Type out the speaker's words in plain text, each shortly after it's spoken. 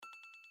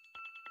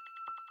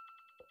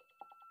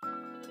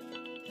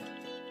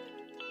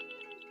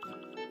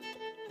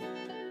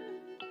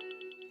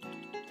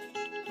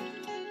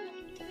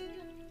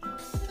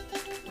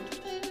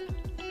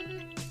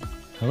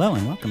Hello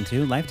and welcome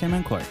to Lifetime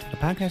Uncorked, the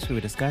podcast where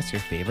we discuss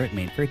your favorite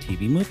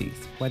made-for-TV movies.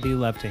 Whether you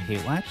love to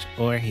hate watch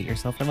or hate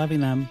yourself for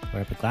loving them, pour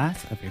up a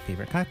glass of your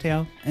favorite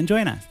cocktail and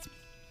join us.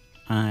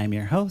 I'm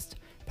your host,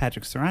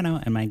 Patrick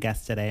Serrano, and my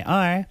guests today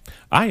are...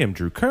 I am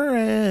Drew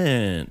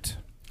Current.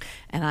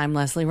 And I'm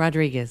Leslie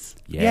Rodriguez.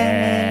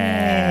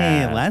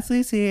 Yeah. Yay!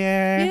 Leslie's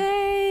here.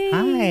 Yay!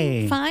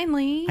 Hi.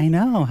 Finally. I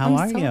know. How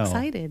are I'm you? so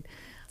excited.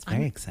 It's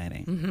very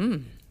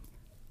exciting.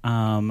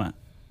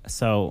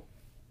 So,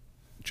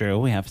 Drew,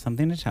 we have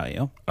something to tell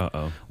you.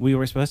 Uh-oh. We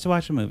were supposed to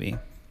watch a movie,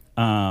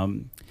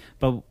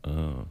 but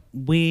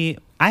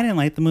I didn't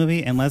like the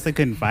movie, and Leslie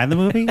couldn't find the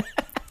movie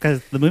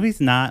because the movie's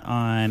not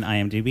on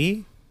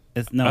IMDb.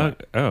 It's no.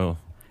 Oh.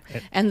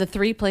 And the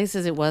three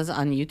places it was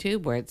on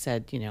YouTube where it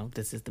said,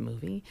 this is the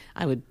movie,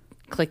 I would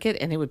click it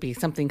and it would be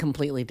something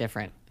completely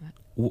different.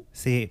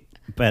 See,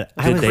 but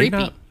I Did was they creepy.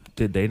 not?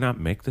 Did they not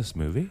make this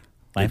movie?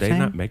 Did they Lifetime?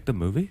 not make the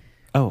movie?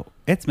 Oh,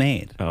 it's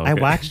made. Oh, I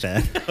okay. watched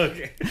it.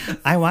 Okay.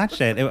 I watched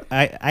it.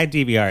 I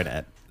DVR'd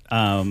it.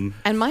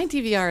 And my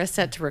DVR is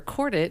set to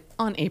record it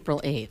on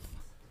April 8th.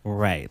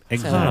 Right.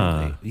 Exactly.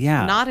 Huh.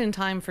 Yeah. Not in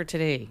time for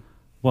today.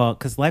 Well,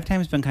 because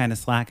Lifetime's been kind of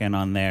slacking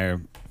on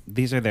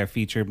these are their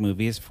featured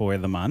movies for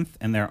the month,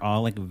 and they're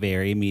all like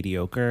very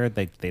mediocre.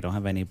 Like they don't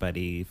have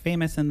anybody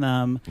famous in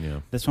them.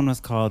 Yeah. This one was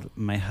called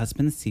My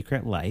Husband's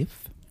Secret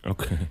Life.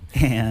 Okay.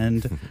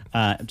 And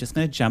I'm just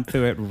going to jump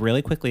through it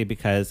really quickly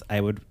because I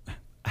would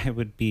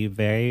be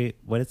very,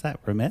 what is that,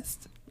 remiss?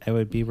 I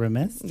would be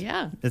remiss?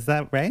 Yeah. Is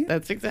that right?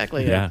 That's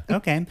exactly Yeah. it.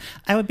 Okay.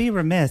 I would be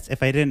remiss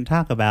if I didn't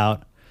talk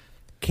about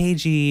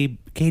KGB?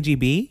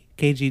 KGB?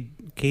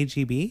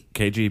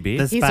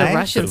 The He's spy? a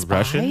Russian The spy.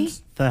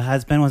 Russians? The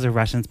husband was a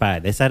Russian spy.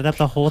 They set it up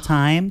the whole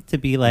time to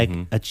be like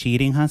a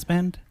cheating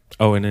husband,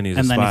 Oh, and then he's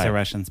and a then spy. he's a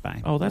Russian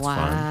spy. Oh, that's fun.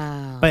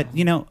 Wow. But,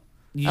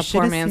 you a should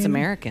poor have man's seen-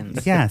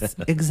 Americans. Yes,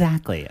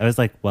 exactly. I was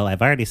like, well,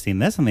 I've already seen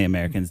this, and the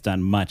Americans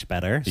done much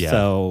better, Yeah.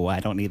 so I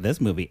don't need this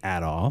movie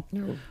at all.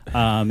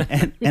 And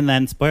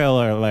then,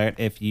 spoiler alert,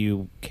 if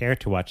you care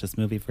to watch this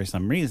movie for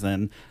some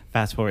reason,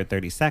 fast forward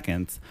 30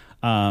 seconds,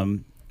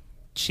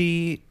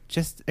 she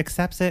just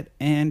accepts it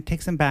and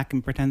takes him back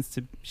and pretends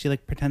to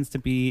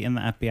be in the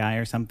FBI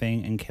or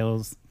something and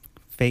kills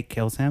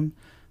him.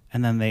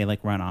 And then they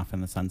run off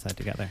in the sunset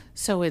together.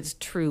 So it's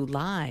True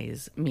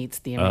Lies meets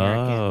the Oh,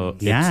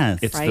 Americans. Yes.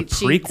 It's Right? the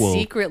prequel. She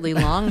secretly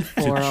longed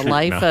for a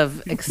life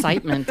of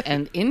excitement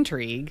and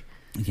intrigue,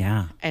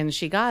 Yeah. and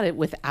she got it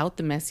without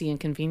the messy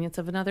inconvenience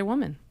of another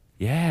woman.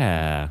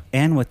 Yeah.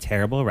 And with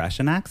terrible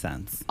Russian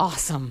accents.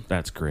 Awesome.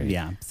 That's great.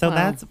 Yeah. So Wow.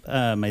 that's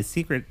my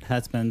secret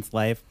husband's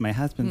life, my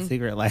husband's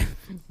secret life,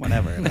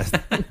 whatever it is.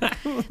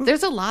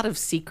 There's a lot of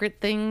secret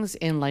things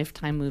in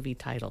Lifetime movie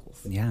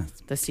titles.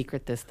 Yes. The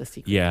secret this, the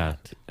secret Yeah.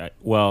 that.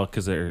 Well,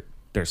 because they're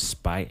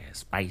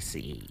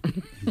spicy.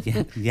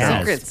 Yeah. Yes.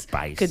 Secrets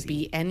spicy. could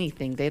be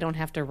anything. They don't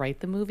have to write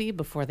the movie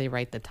before they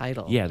write the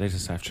title. Yeah, they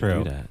just have to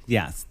True. do that.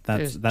 Yes.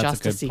 That's There's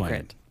just a good a secret.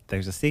 point.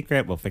 There's a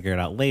secret. We'll figure it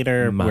out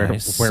later. My We're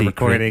secret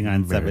recording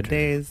on 7 murder.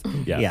 days.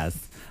 Yeah.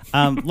 Yes.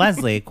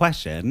 Leslie,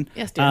 question.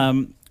 Yes,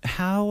 dear.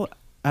 How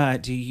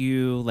do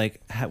you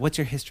what's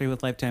your history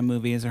with Lifetime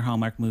movies or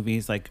Hallmark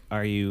movies?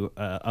 Are you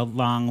a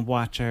long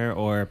watcher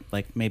or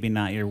maybe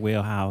not your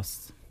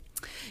wheelhouse?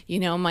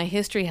 My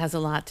history has a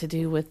lot to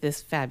do with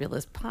this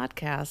fabulous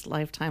podcast,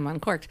 Lifetime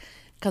Uncorked,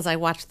 because I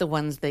watch the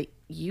ones that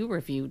you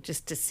review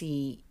just to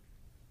see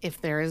if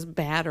they're as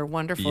bad or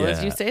wonderful as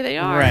Yeah. you say they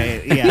are.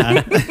 Right,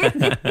 yeah.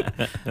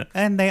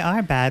 And they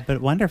are bad but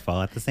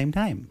wonderful at the same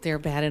time. They're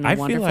bad in a I feel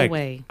wonderful like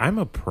way. I'm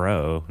a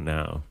pro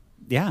now.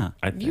 Yeah.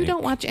 I You think.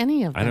 don't watch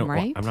any of I them, don't.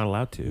 right? I'm not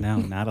allowed to. No,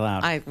 not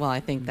allowed. I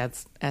think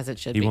that's as it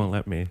should He be. won't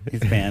let me.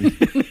 He's banned.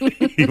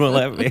 He won't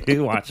let me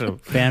watch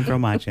them, Banned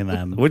from watching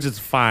them. which is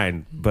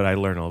fine. But I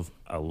learn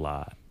a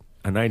lot,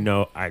 and I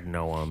know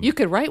them. You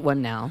could write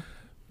one now.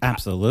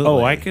 Absolutely.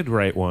 Oh, I could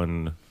write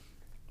one.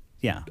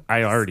 Yeah.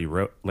 I already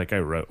wrote. I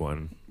wrote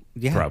one.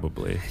 Yeah.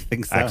 Probably. I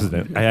think so.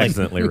 I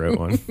accidentally wrote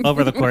one.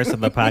 Over the course of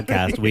the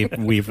podcast,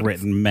 we've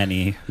written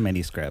many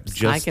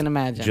scripts. I can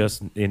imagine.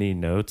 Just any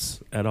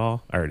notes at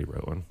all? I already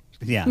wrote one.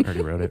 Yeah. I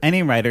already wrote it.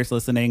 Any writers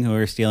listening who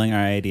are stealing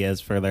our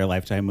ideas for their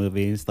Lifetime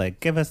movies,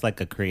 give us a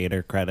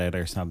creator credit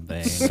or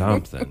something.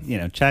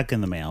 Something. Check in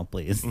the mail,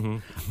 please.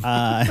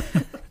 Mm-hmm.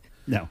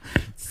 No.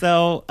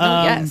 So,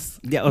 yes.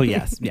 Yeah. Oh,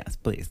 yes. Yes,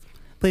 please.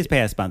 Please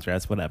pay us, sponsor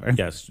us, whatever.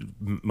 Yes,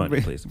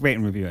 money, please. Rate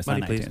and review us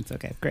Money, on please. iTunes.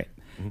 Okay, great.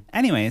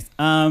 Anyways,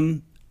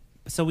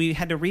 so we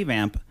had to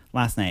revamp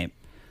last night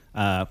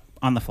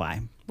on the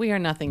fly. We are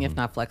nothing if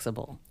not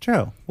flexible.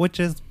 True,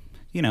 which is,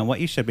 what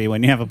you should be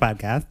when you have a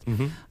podcast.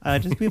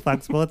 Just be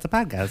flexible. It's a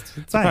podcast.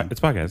 It's fine. It's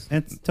podcast.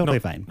 It's totally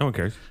fine. No one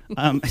cares.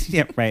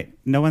 Yeah, right.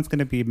 No one's going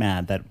to be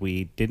mad that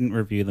we didn't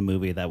review the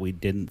movie that we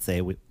didn't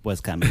say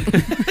was coming.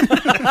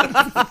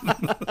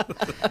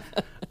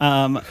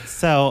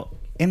 So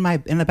in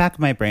the back of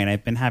my brain,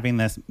 I've been having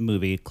this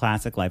movie,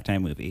 classic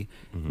Lifetime movie.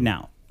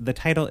 Now, the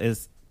title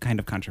is kind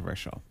of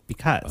controversial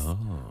because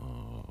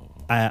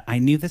I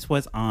knew this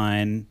was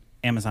on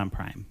Amazon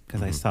Prime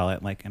because I saw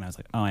it and I was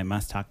like, oh, I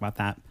must talk about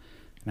that.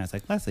 And I was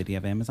like, Leslie, do you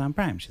have Amazon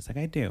Prime? She's like,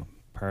 I do.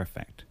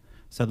 Perfect.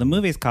 So the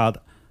movie is called,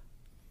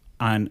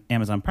 on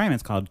Amazon Prime,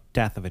 it's called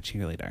Death of a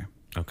Cheerleader.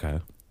 Okay.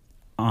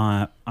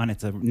 On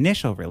its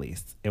initial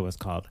release, it was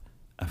called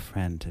A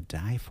Friend to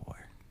Die For.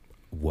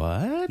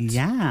 What?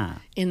 Yeah.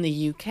 In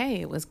the UK,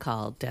 it was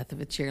called Death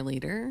of a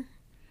Cheerleader.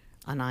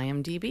 On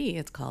IMDb,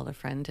 it's called A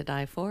Friend to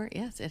Die For.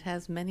 Yes, it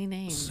has many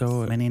names.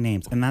 So Many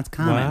names. And that's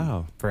common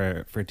Wow.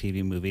 for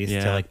TV movies to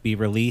Yeah. like be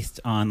released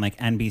on like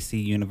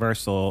NBC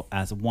Universal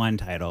as one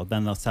title.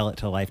 Then they'll sell it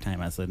to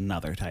Lifetime as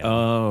another title.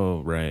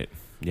 Oh, right.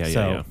 Yeah,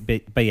 So,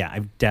 but yeah,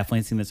 I've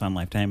definitely seen this on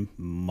Lifetime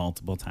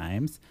multiple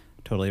times.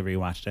 Totally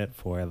rewatched it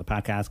for the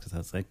podcast because I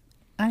was like,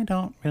 I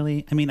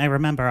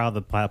remember all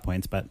the plot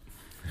points, but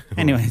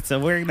anyway, so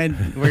we're But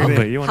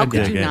gonna you How want to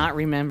could dig you in. not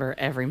remember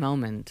every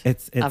moment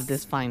It's- of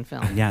this fine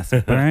film? yes,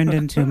 burned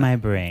into my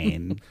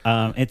brain.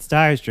 It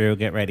stars Drew.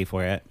 Get ready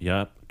for it.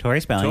 Yep.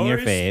 Tori Spelling, your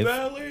fave.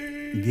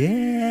 Spelling.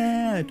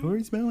 Yeah,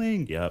 Tori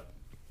Spelling. Yep.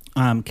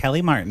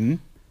 Kelly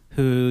Martin,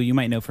 who you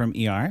might know from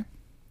ER.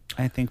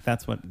 I think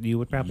that's what you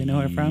would probably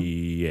know her from.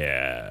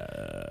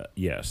 Yeah.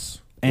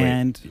 Yes.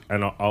 And- Wait,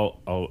 and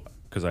I'll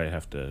because I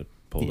have to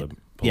pull it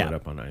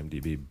up on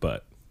IMDb,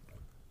 but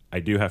I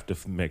do have to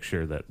make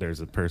sure that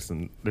there's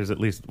at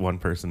least one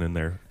person in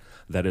there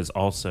that is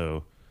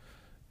also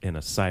in a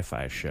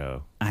sci-fi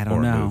show I or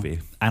don't know. movie.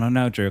 I don't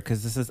know, Drew,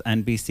 because this is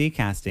NBC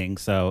casting,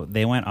 so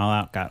they went all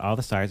out, got all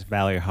the stars.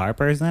 Valerie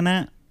Harper's in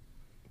it.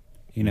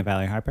 You know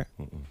Valerie Harper?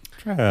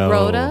 Drew.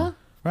 Rhoda?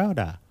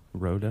 Rhoda.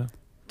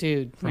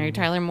 Dude, Mary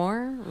Tyler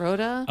Moore,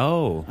 Rhoda.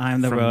 Oh,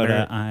 I'm the from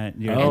Rhoda.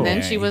 You're And then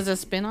Mary. she was a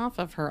spin-off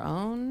of her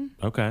own.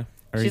 Okay.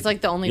 She's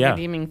like the only Yeah.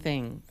 redeeming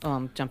thing. Oh,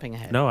 I'm jumping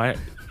ahead. No,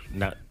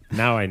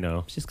 now I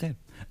know. She's good.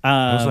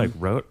 I was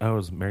like, I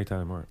was Mary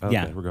Tyler Moore. Okay,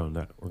 Yeah. we're going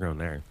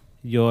there.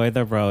 You're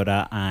the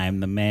Rhoda, I'm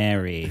the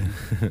Mary.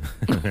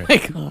 Oh my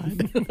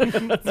God.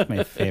 It's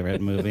my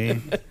favorite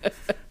movie.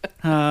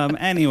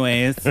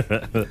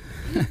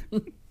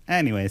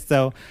 Anyways,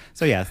 so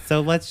yeah.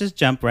 So let's just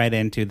jump right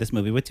into this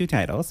movie with two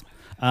titles.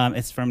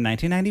 It's from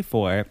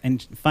 1994,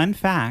 and fun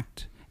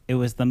fact, it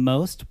was the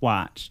most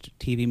watched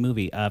TV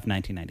movie of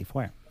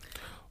 1994.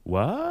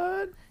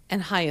 What?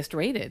 And highest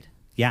rated.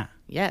 Yeah.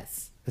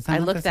 Yes. Is that I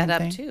not looked the that same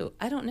up thing? too.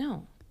 I don't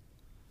know.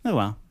 Oh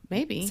well.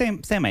 Maybe.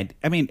 Same idea.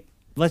 I mean,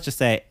 let's just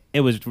say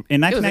it was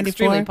in 1994.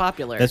 extremely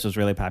popular. This was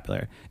really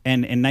popular,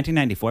 and in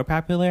 1994,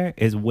 popular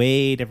is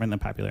way different than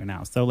popular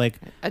now. So like,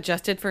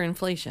 Adjusted for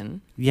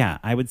inflation. yeah,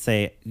 I would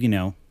say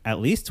at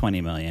least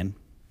 20 million.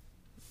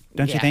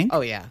 Don't you Yeah. think?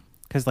 Oh, yeah.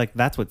 Because like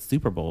that's what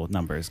Super Bowl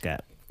numbers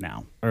get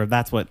now, or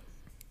that's what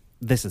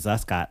This Is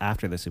Us got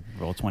after the Super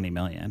Bowl, 20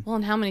 million. Well,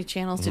 and how many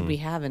channels did we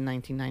have in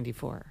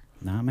 1994?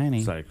 Not many.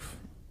 It's like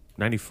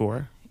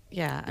 94.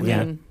 Yeah. I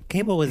yeah, mean,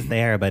 cable was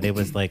there, but it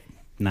was like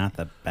not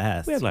the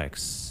best. We had like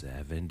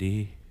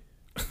 70.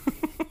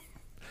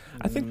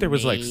 I think there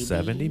was like Maybe.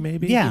 70,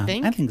 maybe. Yeah,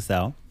 think? I think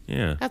so.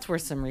 Yeah. that's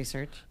worth some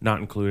research. Not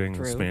including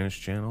True. Spanish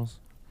channels.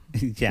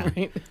 Yeah,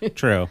 Right?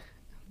 true.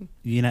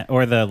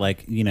 Or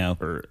the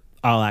or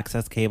all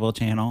access cable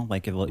channel,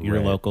 like your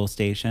Right. local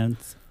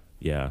stations.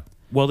 Yeah.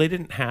 Well, they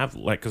didn't have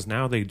because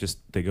now they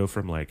go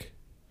from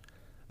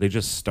they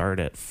just start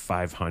at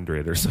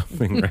 500 or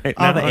something, right?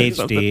 All the now, or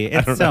something. HD. I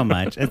It's don't so know.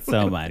 much. It's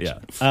so much.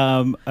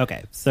 Yeah.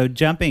 Okay. So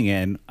jumping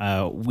in,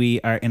 we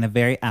are in a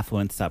very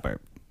affluent suburb.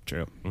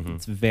 True. Mm-hmm.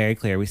 It's very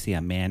clear. We see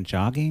a man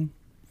jogging.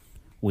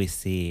 We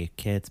see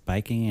kids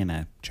biking in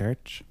a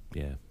church.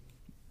 Yeah.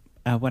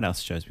 What else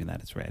shows me that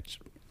it's rich?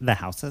 The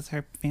houses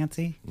are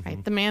fancy.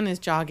 Right. The man is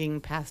jogging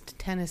past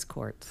tennis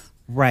courts.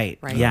 Right.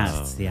 Right.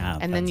 Yes. Yeah.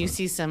 And then that's you it.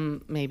 see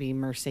some maybe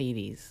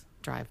Mercedes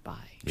drive by.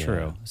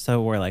 True.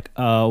 So we're like,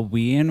 oh,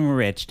 we in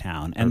Rich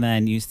Town. And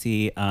then you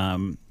see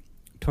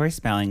Tori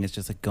Spelling is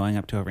just like going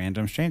up to a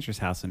random stranger's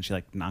house and she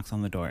like knocks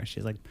on the door.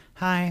 She's like,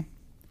 hi.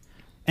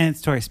 And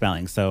it's Tori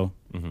Spelling. So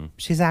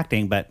she's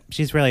acting, but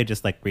she's really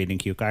just like reading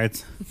cue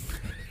cards.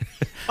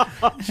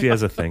 She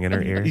has a thing in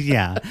her ear.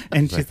 Yeah.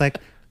 And she's like,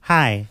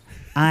 hi,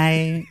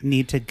 I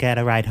need to get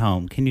a ride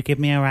home. Can you give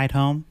me a ride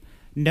home?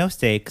 No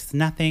stakes,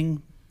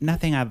 nothing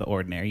out of the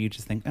ordinary. You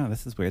just think, oh,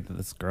 this is weird that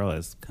this girl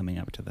is coming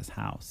up to this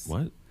house.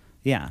 What?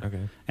 Yeah.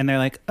 Okay. And they're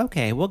like,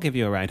 okay, we'll give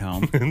you a ride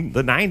home.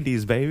 The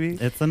 90s, baby.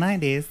 It's the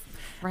 90s.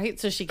 Right.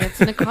 So she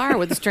gets in a car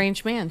with a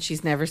strange man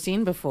she's never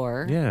seen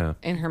before. Yeah.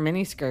 In her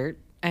miniskirt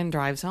and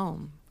drives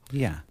home.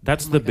 Yeah.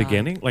 That's Oh the my God.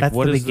 beginning? Like That's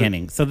what the is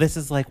beginning. So this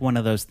is like one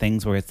of those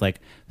things where it's like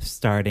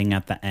starting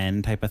at the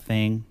end type of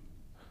thing.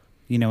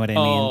 You know what I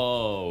mean?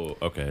 Oh,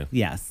 okay.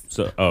 Yes.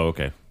 So,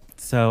 okay.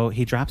 So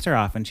he drops her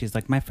off and she's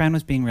like, my friend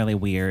was being really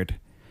weird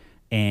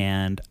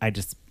and I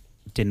just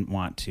didn't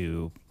want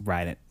to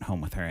ride it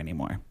home with her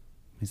anymore.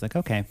 He's like,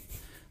 okay. And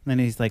then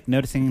he's like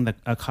noticing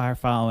a car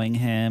following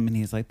him and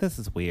he's like, this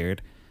is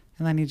weird.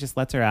 And then he just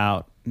lets her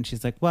out and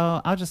she's like,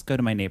 well, I'll just go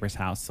to my neighbor's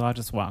house. So I'll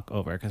just walk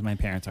over because my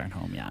parents aren't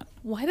home yet.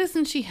 Why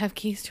doesn't she have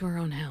keys to her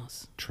own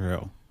house?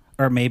 True.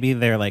 Or maybe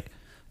they're like,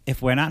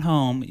 if we're not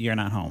home, you're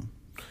not home.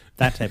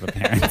 That type of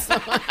parents.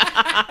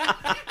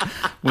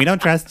 We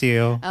don't trust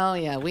you. Oh,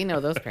 yeah. We know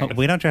those parents.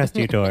 We don't trust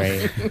you,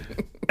 Tori.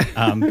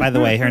 By the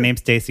way, her name's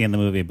Stacy in the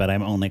movie, but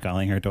I'm only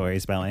calling her Tori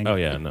Spelling. Oh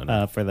yeah,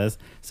 no. For this.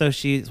 So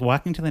she's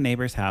walking to the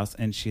neighbor's house,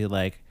 and she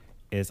like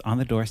is on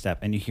the doorstep,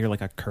 and you hear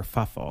like a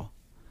kerfuffle,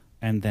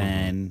 and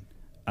then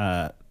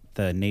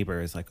the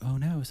neighbor is like, "Oh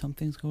no,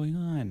 something's going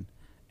on,"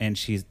 and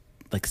she's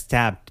like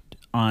stabbed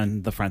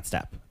on the front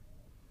step.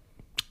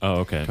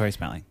 Oh, okay. Tori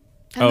Spelling.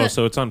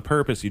 So it's on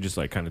purpose. You just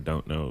like kind of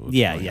don't know.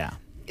 Yeah.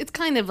 It's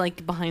kind of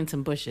like behind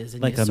some bushes,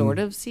 and Like you a sort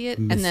of see it,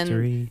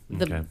 mystery. and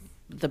then Okay.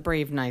 the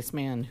brave, nice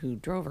man who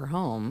drove her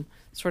home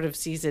sort of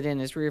sees it in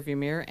his rearview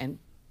mirror and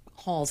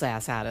hauls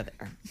ass out of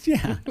there.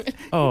 Yeah.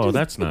 Oh,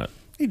 that's not.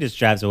 He just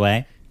drives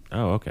away.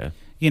 Oh, okay.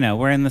 You know,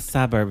 we're in the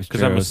suburbs.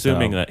 Because I'm Drew,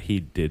 assuming so- that he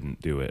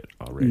didn't do it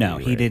already. No,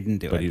 he right? didn't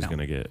do but it, he's no. going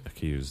to get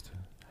accused.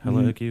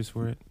 Hella accused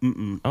for it?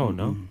 Oh,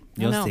 no.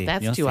 You'll no, see.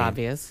 that's You'll too see.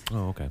 obvious.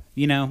 Oh, okay.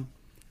 You know,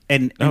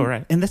 and Oh,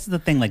 right. And this is the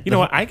thing, like You know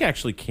what? I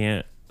actually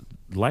can't.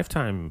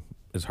 Lifetime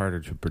is harder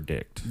to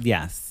predict.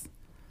 Yes.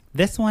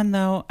 This one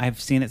though, I've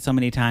seen it so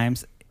many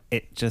times.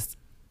 It just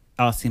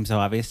all seems so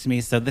obvious to me.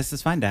 So this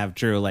is fun to have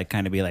Drew like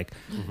kind of be like,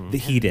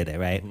 he did it,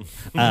 right?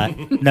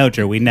 No,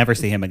 Drew, we never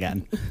see him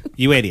again.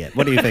 You idiot.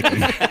 What are you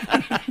thinking?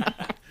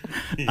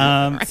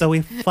 So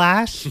we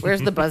flash.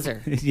 Where's the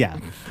buzzer? Yeah.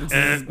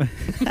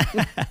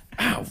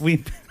 we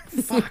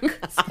fuck.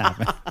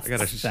 Stop it. I got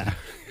to. Stop.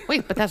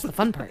 Wait, but that's the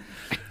fun part.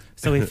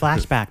 So we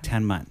flash back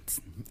 10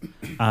 months.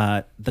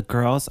 The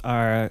girls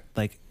are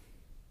like,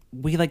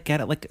 we like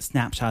get like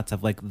snapshots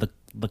of like the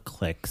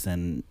cliques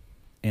and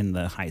in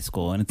the high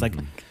school, and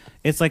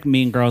it's like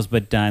Mean Girls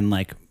but done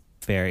like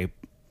very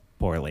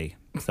poorly.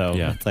 So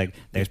Yeah. it's like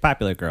there's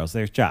popular girls,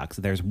 there's jocks,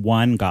 there's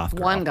one goth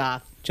girl. One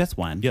goth. Just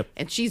one. Yep.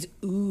 And she's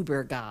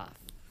uber goth.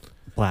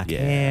 Black Yeah.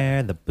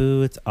 hair, the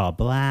boots, all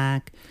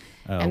black.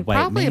 And white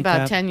probably about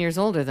makeup. 10 years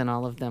older than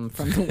all of them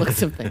from the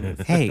looks of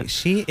things. Hey,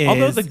 she is.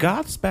 Although the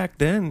goths back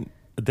then,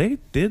 they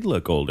did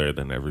look older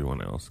than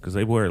everyone else because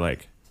they wore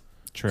like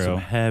True. some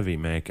heavy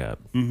makeup.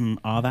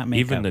 All that makeup.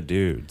 Even the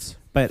dudes.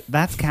 But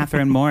that's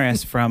Catherine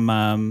Morris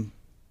from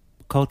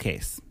Cold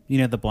Case. You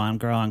know the blonde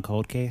girl on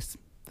Cold Case,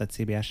 that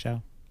CBS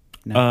show?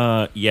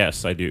 No.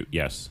 Yes, I do.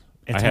 Yes.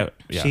 It's I have.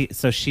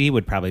 Yeah. She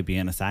would probably be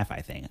in a sci-fi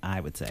thing, I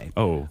would say.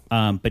 Oh.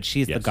 But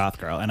she's the Yes. goth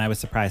girl, and I was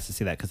surprised to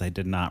see that because I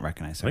did not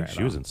recognize her. I think at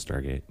she was all. in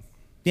Stargate.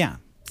 Yeah,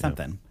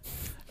 something.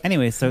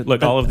 Anyway, so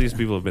Look, all of these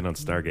people have been on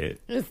Stargate.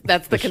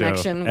 That's the show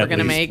connection we're at going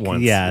to least make.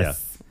 once.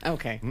 Yes.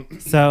 Okay.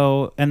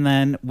 So, and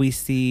then we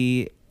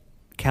see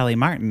Kelly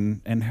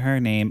Martin, and her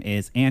name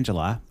is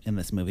Angela in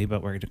this movie,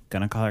 but we're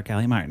gonna call her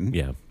Kelly Martin.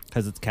 Yeah.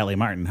 because it's Kelly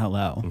Martin.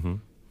 Hello.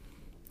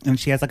 And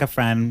she has like a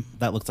friend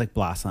that looks like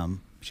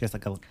Blossom. She has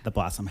like the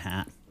Blossom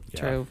hat. Yeah.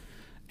 True.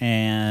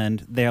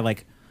 And they're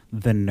like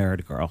the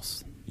nerd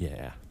girls,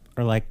 Yeah.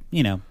 or like,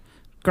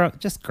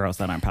 just girls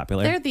that aren't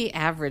popular. They're the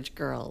average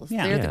girls.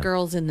 Yeah. They're Yeah. the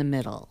girls in the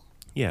middle.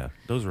 Yeah.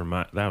 Those were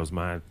that was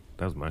my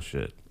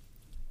shit.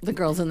 The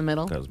girls in the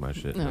middle. That was my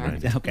shit. All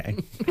right. Okay.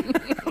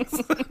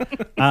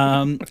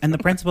 And the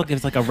principal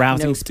gives like a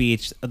rousing Note.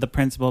 speech. The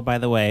principal, by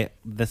the way,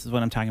 this is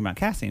what I'm talking about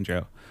casting,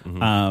 Drew.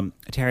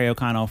 Terry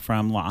O'Connell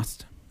from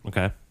Lost.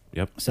 Okay.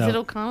 Yep. So Is it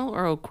O'Connell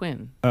or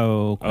O'Quinn?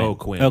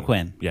 O'Quinn.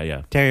 O'Quinn. Yeah,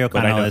 yeah. Terry But I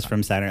O'Connell know- is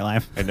from Saturday Night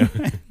Live. I know.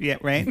 Yeah,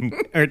 right?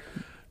 Or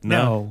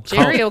no.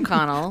 Jerry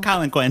O'Connell.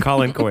 Colin Quinn.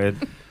 Colin Quinn.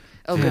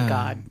 Oh, good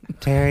God.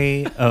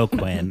 Terry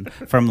O'Quinn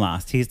from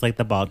Lost. He's like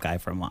the bald guy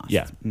from Lost.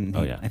 Yeah. Mhm.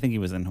 Oh, yeah. I think he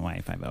was in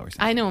Hawaii 5 hours.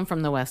 I know him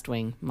from The West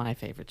Wing, my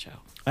favorite show.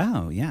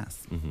 Oh,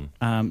 yes.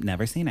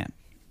 Never seen it.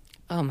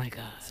 Oh, my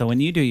God. So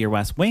when you do your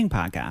West Wing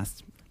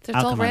podcast, There's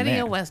I'll come on already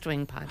there. a West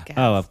Wing podcast.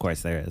 Oh, of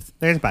course there is.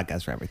 There's a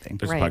podcast for everything.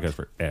 There's Right. a podcast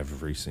for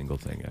every single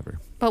thing ever.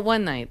 But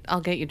one night,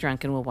 I'll get you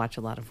drunk and we'll watch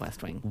a lot of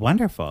West Wing.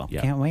 Wonderful.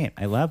 Yeah. Can't wait.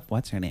 I love,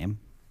 what's her name?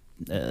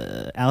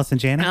 Allison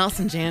Janney?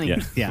 Allison Janney.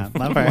 Yeah. Yeah,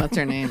 love her. What's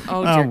her name?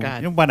 Oh, dear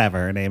God. Whatever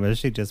her name is.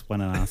 She just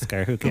won an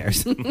Oscar. Who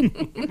cares?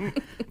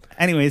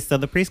 Anyways, so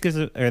the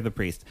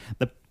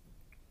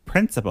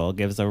principal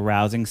gives a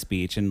rousing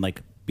speech and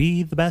like,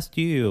 be the best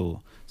you.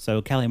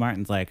 So Kelly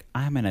Martin's like,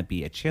 I'm going to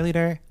be a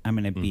cheerleader. I'm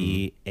going to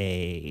be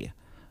a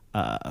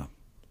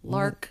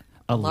Lark.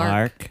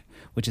 lark,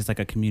 which is like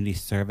a community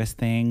service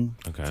thing.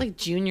 Okay. It's like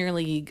junior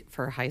league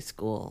for high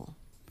school.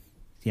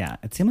 Yeah,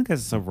 it seemed like a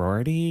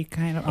sorority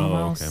kind of Oh,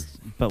 almost,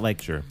 okay. but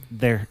like Sure.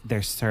 their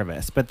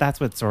service. But that's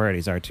what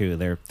sororities are too.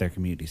 They're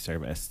community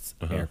service,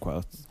 air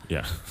quotes.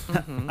 yeah.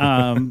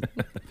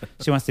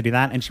 She wants to do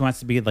that, and she wants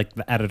to be like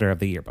the editor of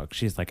the yearbook.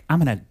 She's like, I'm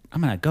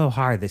gonna go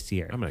hard this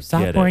year. I'm gonna get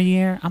sophomore it.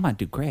 year. I'm gonna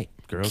do great.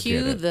 Girls Cue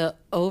get it. the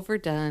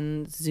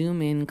overdone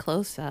zoom in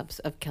close ups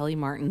of Kelly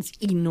Martin's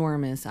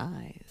enormous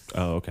eyes.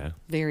 Oh, okay.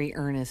 Very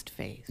earnest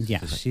face.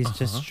 Yeah, she's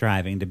just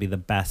striving to be the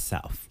best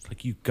self.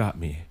 Like, you got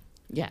me.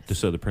 Yes.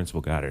 Just so the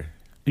principal got her.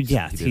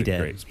 Yes, he a did.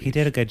 great He speech.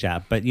 did a good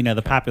job. But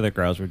the popular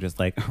girls were just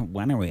like,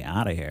 when are we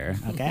out of here?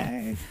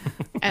 Okay.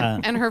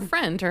 And her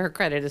friend, to her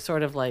credit, is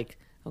sort of like,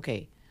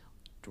 okay,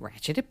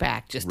 ratchet it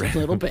back just a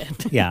little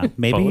bit. Yeah,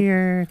 maybe Pull it-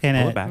 you're kind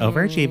pull of it back.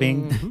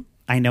 overachieving.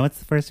 I know it's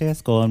the first day of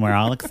school and we're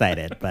all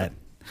excited, but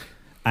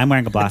I'm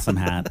wearing a Blossom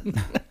hat.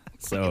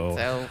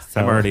 So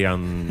I'm already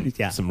on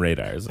some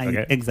radars.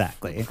 Okay?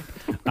 Exactly.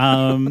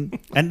 And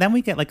then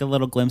we get like a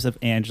little glimpse of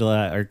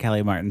Angela or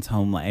Kelly Martin's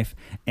home life,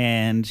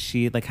 and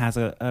she like has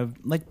a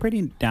like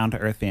pretty down to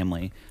earth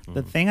family.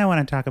 The thing I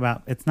want to talk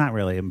about, it's not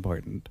really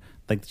important.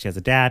 Like she has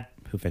a dad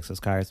who fixes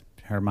cars.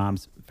 Her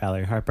mom's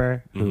Valerie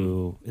Harper,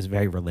 who is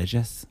very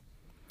religious.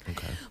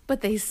 Okay.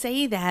 But they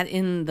say that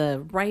in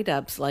the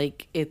write-ups,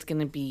 like it's going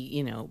to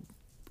be,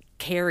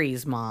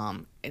 Carrie's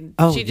mom. And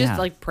she just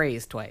like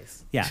prays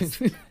twice.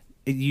 Yes.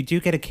 You do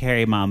get a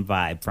Carrie mom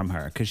vibe from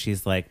her because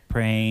she's like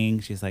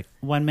praying. She's like,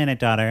 1 minute,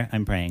 daughter,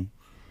 I'm praying.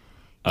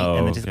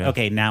 And then just,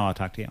 okay, now I'll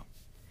talk to you.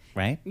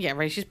 Right? Yeah,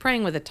 right. She's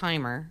praying with a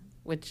timer,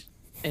 which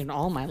in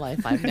all my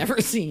life I've never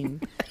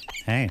seen.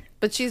 Hey.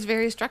 But she's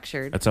very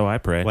structured. That's how I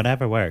pray.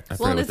 Whatever works.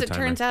 Well, and as it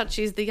turns out,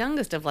 she's the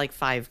youngest of like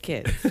 5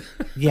 kids.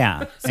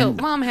 Yeah. So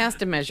mom has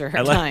to measure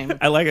her time.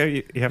 I like how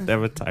you have to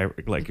have a time.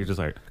 Like you're just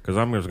like, because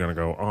I'm just going to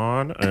go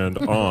on and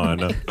on.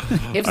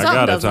 If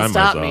something doesn't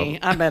stop me,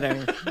 I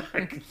better.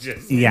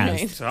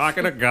 Yes.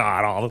 Talking to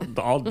God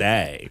all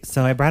day.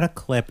 So I brought a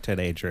clip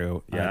today,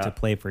 Drew, to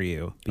play for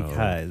you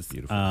because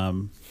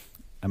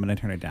I'm going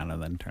to turn it down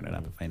and then turn it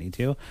up if I need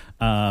to.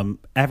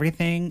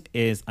 Everything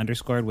is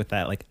underscored with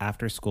that like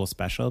after school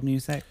special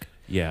music.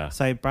 Yeah.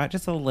 So I brought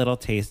just a little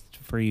taste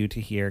for you to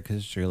hear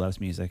because Drew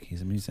loves music.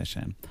 He's a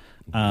musician.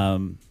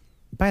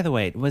 By the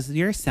way, was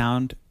your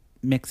sound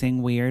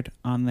mixing weird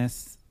on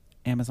this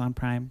Amazon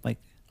Prime? Like,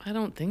 I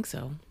don't think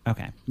so.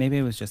 Okay. Maybe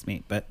it was just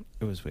me, but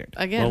it was weird.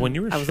 Again, well, when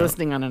you were I was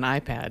listening on an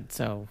iPad,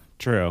 so.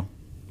 True.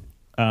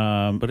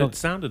 But it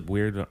sounded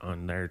weird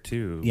on there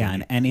too. Yeah,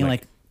 and any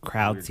like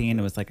crowd scene,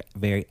 it was like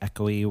very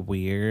echoey,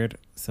 weird.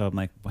 So I'm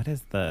like, what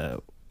is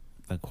the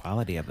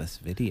quality of this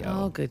video?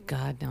 Oh, good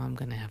God! Now I'm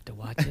gonna have to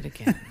watch it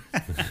again.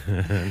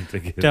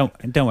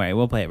 Don't worry,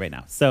 we'll play it right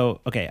now. So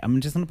okay, I'm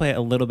just gonna play it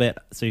a little bit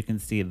so you can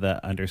see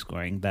the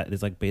underscoring that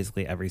is like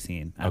basically every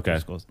scene after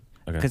school.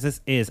 Because this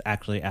is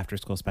actually after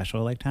school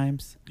special like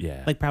times.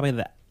 Yeah, like probably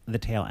the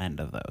tail end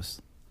of those.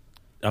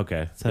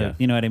 Okay, so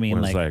you know what I mean.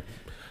 When like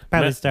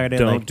probably started.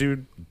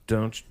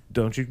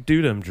 Don't you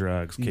do them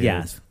drugs, kids.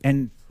 Yes,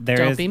 and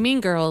don't be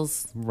mean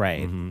girls.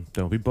 Right. Mm-hmm.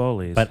 Don't be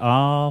bullies. But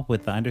all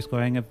with the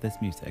underscoring of this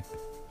music.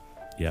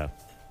 Yeah.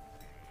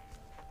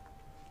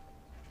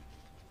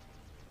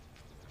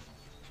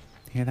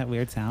 Hear that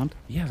weird sound?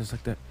 Yeah, there's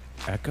like that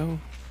echo.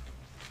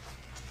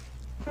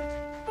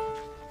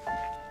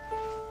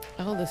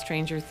 Oh, the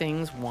Stranger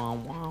Things wah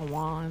wah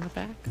wah in the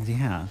back.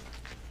 Yeah.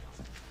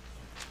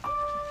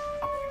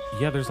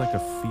 Yeah, there's like a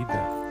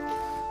feedback.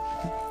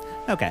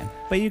 Okay,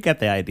 but you get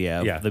the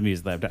idea of the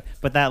music that I've done.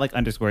 But that like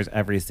underscores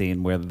every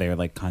scene where they're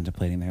like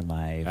contemplating their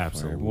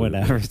life or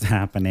whatever's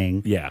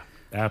happening. Yeah,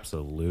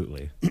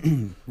 absolutely.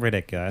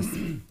 Ridiculous.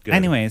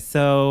 Anyway,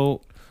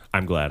 so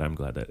I'm glad I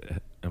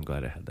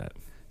had that.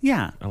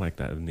 Yeah, I like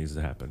that. It needs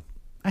to happen.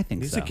 I think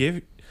it needs so. to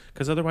give,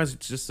 because otherwise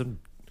it's just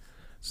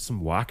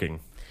some walking.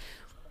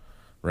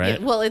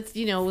 Right. Yeah, well, it's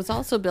it was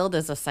also billed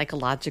as a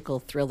psychological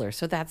thriller,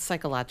 so that's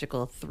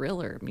psychological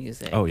thriller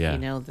music. Oh yeah,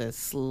 the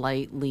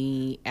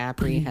slightly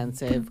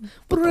apprehensive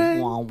with the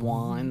wah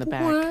wah in the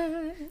back,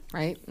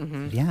 right?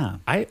 Mm-hmm. Yeah.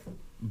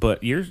 But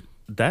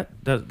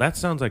that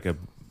sounds like a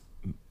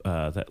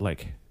that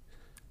like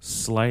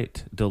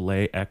slight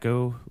delay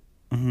echo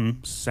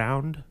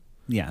sound.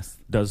 Yes,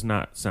 does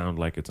not sound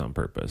like it's on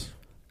purpose.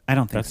 I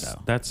don't think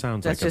so. That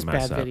sounds that's like a mess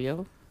just bad up.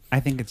 video. I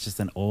think it's just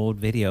an old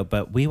video,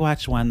 but we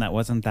watched one that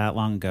wasn't that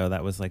long ago.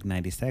 That was like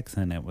 96,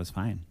 and it was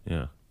fine.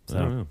 Yeah.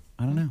 So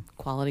I don't know.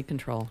 Quality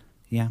control.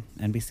 Yeah.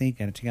 NBC,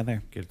 get it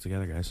together. Get it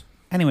together, guys.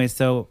 Anyway,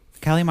 so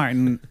Kelly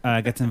Martin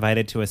gets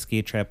invited to a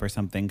ski trip or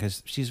something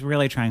because she's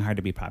really trying hard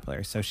to be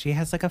popular. So she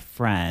has like a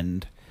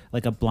friend,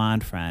 like a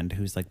blonde friend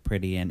who's like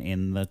pretty and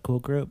in the cool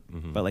group,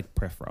 but like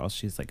peripheral.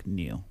 She's like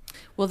new.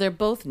 Well, they're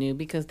both new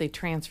because they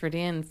transferred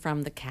in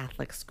from the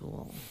Catholic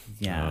school.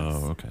 Yes.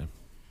 Oh, okay.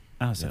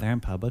 Oh, so they're in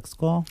public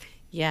school?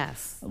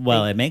 Yes.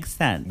 Well, it makes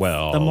sense.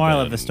 Well, the moral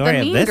of the story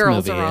of this movie the mean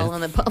girls are all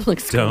in the public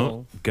school.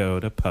 Don't go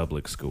to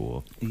public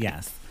school.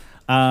 Yes.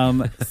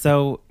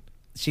 So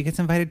she gets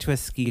invited to a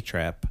ski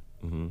trip,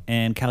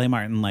 and Kelly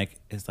Martin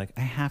is like,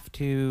 I have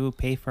to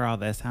pay for all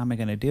this. How am I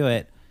going to do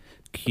it?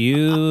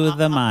 Cue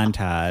the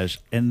montage,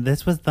 and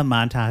this was the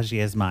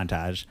montagiest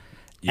montage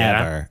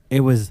ever.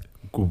 It was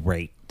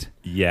great.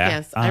 Yeah.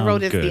 Yes, I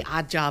wrote it the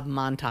odd job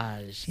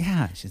montage.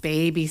 Yeah.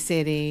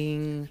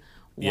 Babysitting,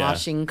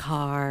 washing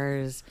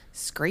cars,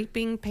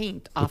 scraping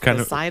paint off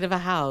the side of a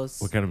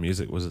house. What kind of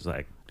music was it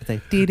like? It's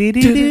like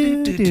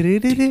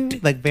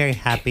do-do-do-do-do-do-do-do, like very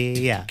happy.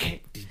 Yeah.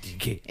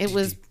 It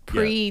was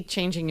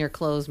pre-changing your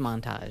clothes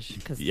montage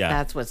because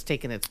that's what's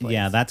taken its place.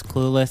 Yeah, that's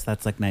Clueless.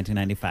 That's like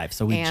 1995.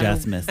 So we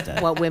just missed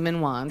it. What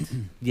women want.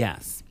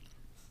 Yes.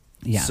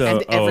 Yeah. So,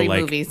 and every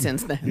movie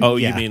since then. Oh,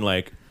 you mean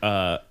like,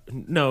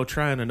 no,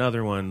 trying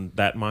another one,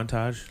 that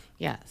montage?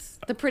 Yes.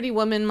 The Pretty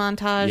Woman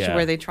montage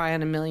where they try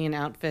on a million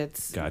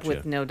outfits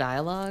with no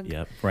dialogue.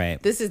 Yep.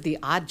 Right. This is the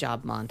Odd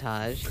Job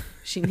montage.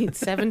 She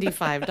needs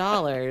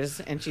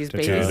 $75 and she's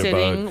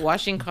babysitting,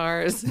 washing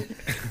cars,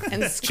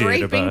 and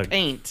scraping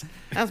paint.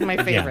 That's my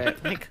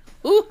favorite. Like,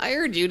 Who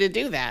hired you to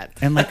do that?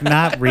 And like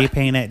not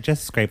repaint it,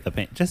 just scrape the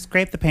paint. Just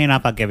scrape the paint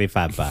off. I'll give you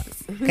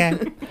 $5.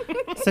 Okay.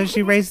 So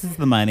she raises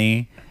the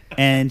money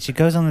and she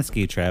goes on the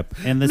ski trip.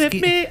 And the Lift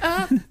me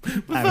up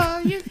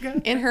before you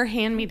go. In her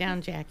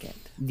hand-me-down jacket.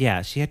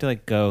 Yeah, she had to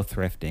like go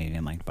thrifting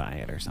and like buy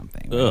it or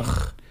something. Right?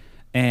 Ugh.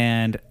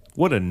 And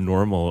What a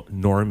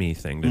normie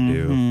thing to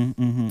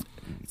do.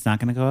 it's not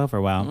going to go over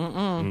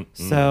well.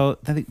 So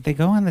they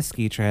go on the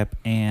ski trip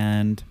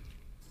and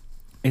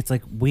it's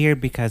like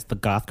weird because the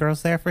goth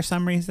girl's there for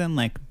some reason.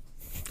 Like,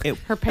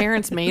 Her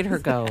parents made her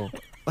go,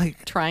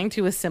 like trying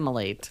to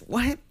assimilate.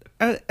 what?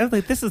 I was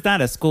like, this is not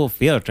a school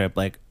field trip.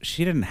 Like,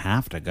 she didn't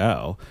have to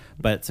go.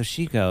 But so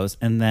she goes,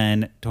 and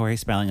then Tori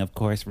Spelling, of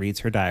course,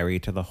 reads her diary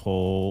to the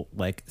whole,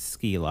 like,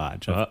 ski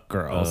lodge of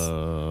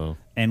girls.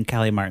 And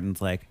Kelly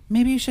Martin's like,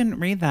 maybe you shouldn't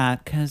read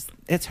that because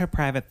it's her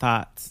private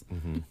thoughts.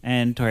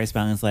 And Tori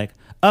Spelling's like,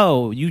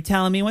 oh, you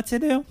telling me what to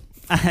do?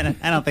 I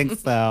don't think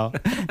so.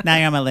 Now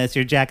you're on my list.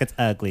 Your jacket's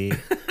ugly.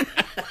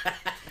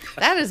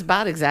 That is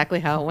about exactly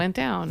how it went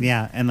down.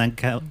 Yeah. And then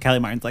Kelly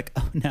Martin's like,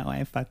 oh, no,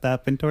 I fucked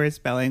up. And Tori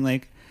Spelling,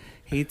 like,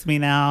 hates me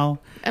now.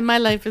 And my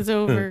life is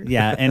over.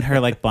 Yeah, and her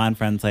like blonde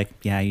friend's like,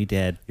 yeah, you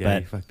did. Yeah,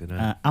 but you fucked it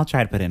up. I'll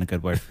try to put in a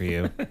good word for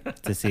you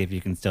to see if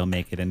you can still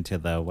make it into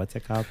the what's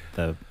it called?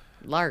 The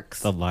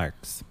Larks.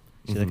 Larks.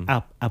 She's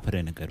like, I'll put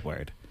in a good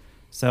word.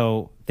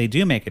 So they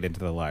do make it into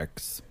the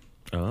Larks.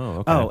 Oh,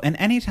 okay. Oh, and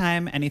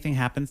anytime anything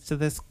happens to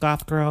this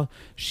goth girl,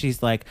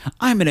 she's like,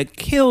 I'm gonna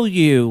kill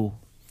you.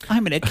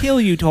 I'm gonna kill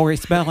you, Tori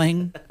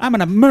Spelling. I'm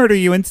gonna murder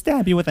you and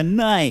stab you with a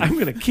knife. I'm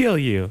going to kill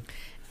you.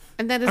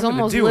 And that is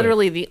almost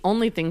literally the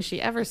only thing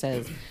she ever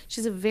says.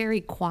 She's a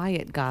very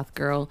quiet goth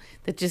girl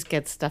that just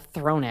gets stuff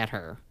thrown at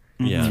her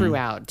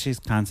throughout. She's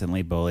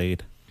constantly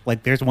bullied.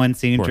 Like there's one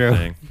scene, Poor Drew.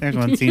 thing. There's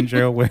one scene,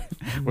 Drew,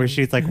 where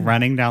she's like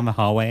running down the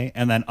hallway,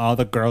 and then all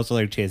the girls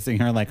are chasing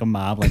her like a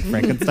mob, like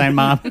Frankenstein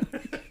mob.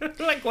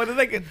 Like, what are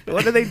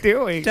they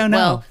doing? Don't know.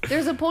 Well,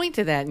 there's a point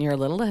to that, and you're a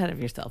little ahead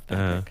of yourself,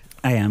 Patrick.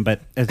 I am,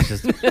 but it's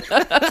just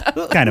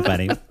kind of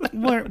funny.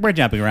 We're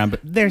jumping around,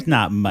 but there's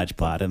not much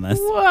plot in this.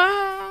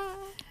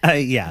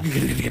 Yeah.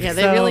 Yeah,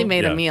 they really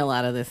made a meal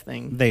out of this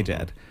thing. They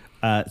did.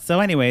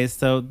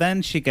 So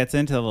then she gets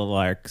into the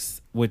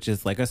Larks, which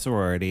is like a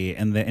sorority,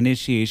 and the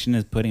initiation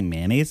is putting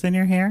mayonnaise in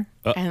your hair.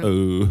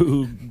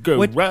 Uh-oh.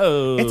 Which-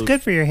 Gross. It's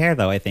good for your hair,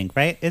 though, I think,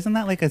 right? Isn't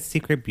that like a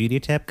secret beauty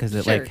tip? Because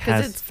it Sure, like 'cause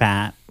has it's-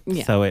 fat,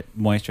 Yeah. so it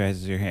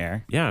moisturizes your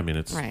hair. Yeah, I mean,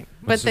 it's... Right.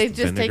 it's But they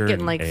just take vinegar it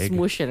and like egg.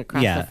 smoosh it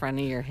across Yeah. the front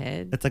of your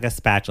head. It's like a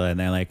spatula, and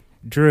they're like,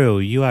 Drew,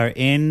 you are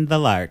in the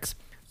Larks.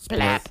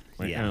 Splap.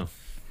 Like, Yeah. oh.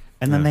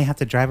 And then they have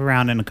to drive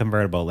around in a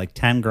convertible, like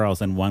 10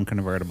 girls in one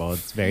convertible.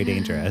 It's very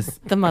dangerous.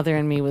 The mother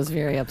in me was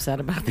very upset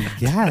about that.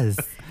 Yes.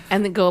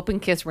 And then go up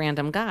and kiss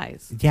random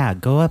guys. Yeah,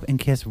 go up and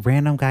kiss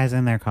random guys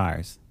in their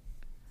cars.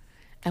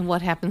 And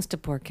what happens to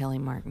poor Kelly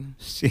Martin?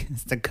 She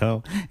has to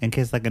go and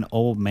kiss like an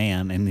old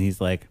man, and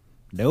he's like,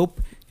 nope.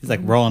 He's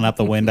like rolling up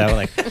the window,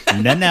 like,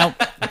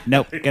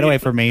 nope, get away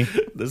from me.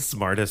 The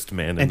smartest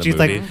man in And the she's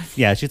movie. like,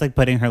 yeah, she's like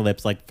putting her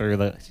lips like through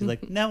the. She's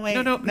like, no way,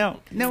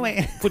 no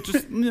way. But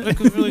just like,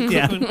 really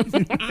Yeah.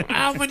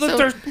 Ow, my lips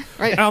are...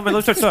 Right. Ow, my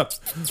lips are stuck.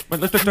 My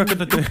lips are stuck in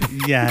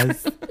the...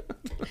 Yes.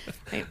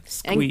 Right.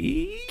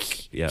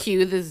 Squeak. Yeah.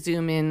 Cue the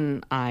zoom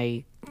in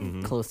eye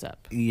close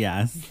up.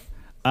 Yes.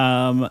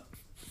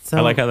 So I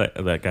like how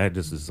that guy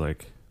just is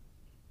like,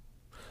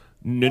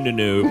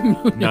 no,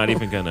 not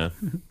even gonna,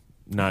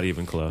 not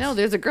even close. No,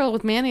 there's a girl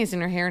with mayonnaise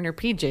in her hair and her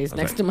PJs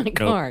next to my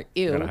car.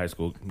 Ew. Got a high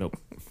school. Nope.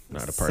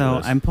 Not a part So of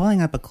this. I'm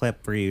pulling up a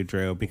clip for you,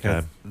 Drew,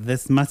 because Okay.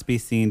 this must be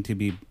seen to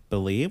be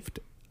believed.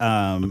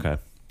 Okay.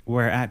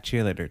 We're at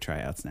cheerleader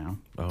tryouts now.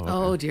 Oh, okay.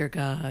 Oh, dear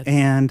God.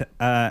 And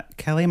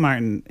Kelly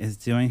Martin is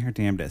doing her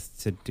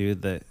damnedest to do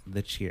the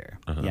cheer.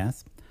 Uh-huh.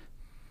 Yes.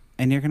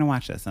 And you're going to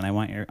watch this, and I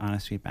want your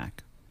honest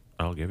feedback.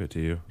 I'll give it to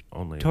you.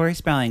 Only. Tori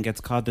Spelling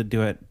gets called to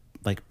do it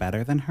like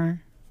better than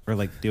her, or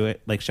like do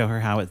it like show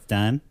her how it's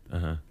done.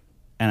 Uh-huh.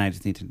 And I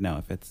just need to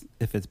know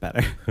if it's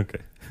better. Okay.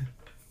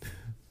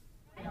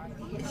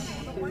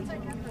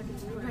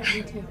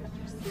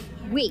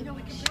 We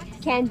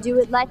can do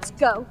it, let's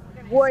go.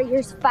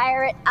 Warriors,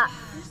 fire it up.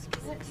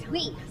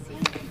 We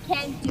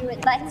can do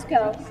it, let's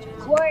go.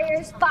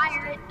 Warriors,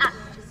 fire it up.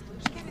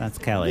 That's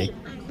Kelly.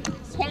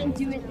 We can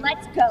do it,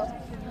 let's go.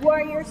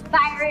 Warriors,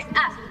 fire it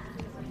up.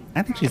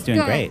 I think she's doing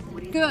Good.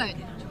 great. Good.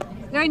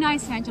 Very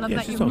nice, Angela, Yeah,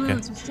 but she's your okay.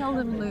 moves are still a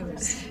little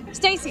loose.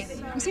 Stacy,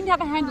 you seem to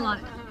have a handle on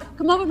it.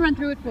 Come over and run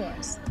through it for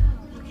us.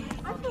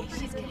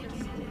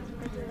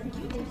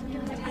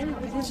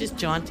 It's just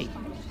jaunty.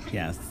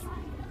 Yes.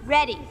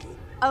 Ready.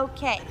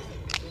 Okay.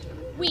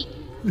 We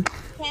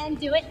can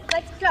do it,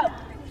 let's go.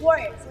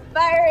 Warriors,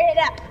 fire it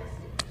up.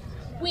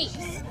 We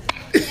can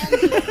do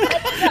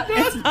it,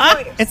 let's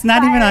go. It's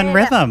not even on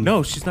rhythm.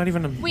 No, she's not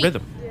even in Wait.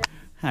 rhythm,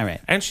 All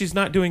right. and she's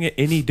not doing it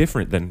any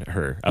different than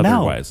her.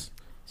 Otherwise,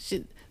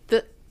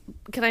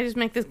 Can I just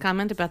make this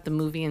comment about the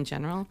movie in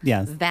general?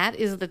 Yes. That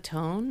is the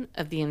tone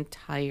of the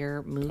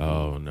entire movie.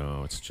 oh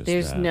no, it's just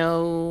There's that.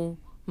 no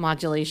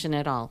modulation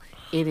at all.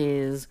 It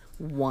is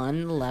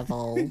one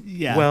level.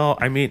 Yeah. Well,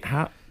 I mean,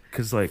 how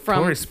Because like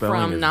from Tori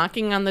Spelling is,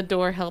 knocking on the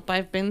door, help,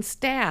 I've been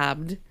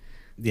stabbed,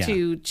 Yeah.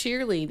 to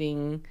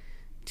cheerleading,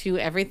 to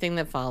everything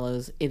that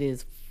follows. It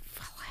is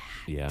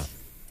yeah.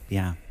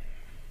 Yeah.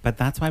 But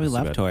that's why we That's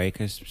love bad. Tori,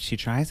 because she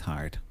tries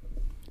hard.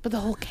 but the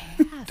whole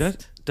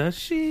cast. Does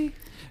she?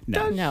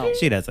 No,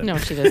 she doesn't. No,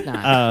 she does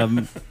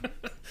not.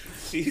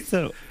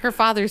 So Her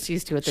father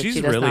sees to it that She's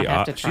she does really not have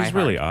off. to try She's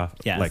really hard. off.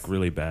 Yes. Like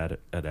really bad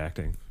at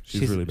acting.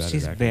 She's really bad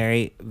She's at acting.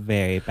 very,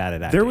 very bad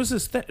at acting. There was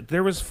this.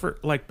 There was for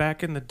like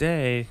back in the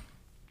day,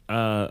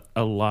 a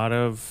lot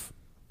of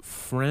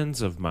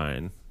friends of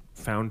mine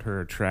found her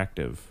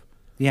attractive,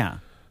 Yeah.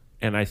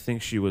 and I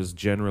think she was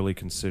generally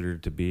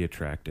considered to be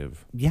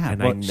attractive. Yeah.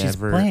 and Well, I never she's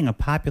playing a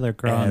popular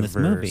girl in this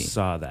ever movie.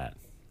 saw that.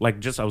 Like,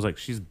 just I was like,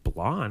 she's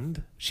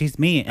blonde. She's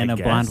me in I a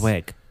blonde guess.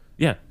 wig.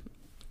 Yeah,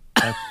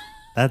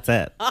 That's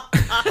it.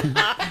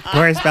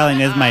 Tori Spelling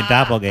is my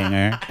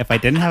doppelganger. If I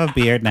didn't have a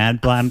beard and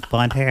had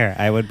blonde hair,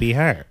 I would be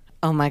her.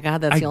 Oh my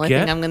God, that's I the only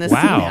get- thing I'm going to see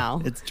wow.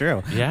 now. It's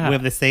true. Yeah. We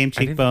have the same I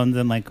didn't- cheekbones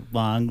and like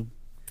long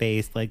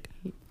face, like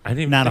I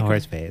didn't. Even not a think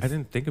horse of- face. I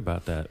didn't think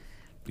about that.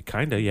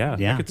 Kinda, yeah.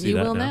 Yeah. I could see You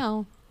that will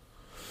now.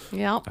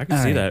 now. Yep. I can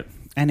All see right. that.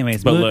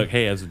 Anyways, But move- look,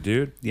 hey, as a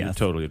dude, you're Yes.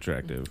 totally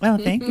attractive. Well,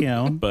 thank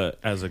you. But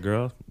as a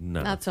girl,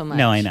 no. Not so much.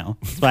 No, I know.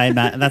 That's why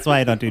that's why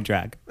I don't do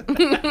drag.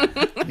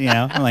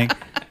 I'm like,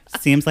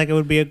 seems like it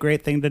would be a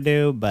great thing to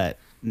do, but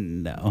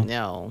no.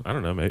 No. I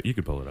don't know. Maybe you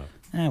could pull it off.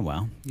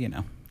 Well,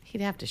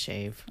 He'd have to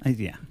shave.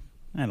 yeah.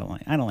 I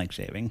don't like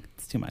shaving.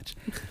 It's too much.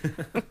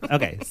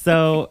 Okay,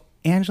 so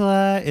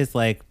Angela is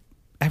like,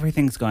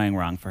 everything's going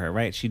wrong for her,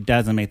 right? She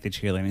doesn't make the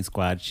cheerleading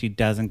squad. She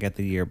doesn't get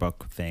the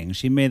yearbook thing.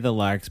 She made the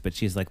Larks, but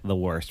she's like the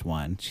worst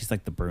one. She's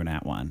like the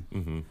brunette one.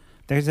 Mm-hmm.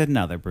 There's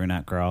another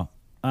brunette girl,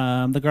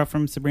 the girl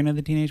from Sabrina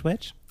the Teenage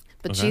Witch.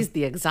 But Okay. she's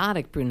the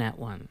exotic brunette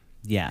one.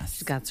 Yes,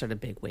 She's got sort of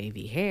big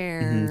wavy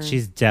hair. Mhm.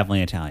 She's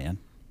definitely Italian.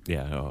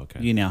 Yeah. Oh, okay.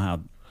 You know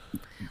how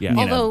Yeah. you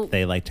know, Although-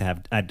 they like to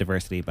have add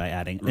diversity by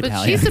adding But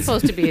Italian. she's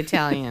supposed to be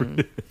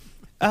Italian.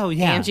 Oh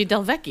yeah. Angie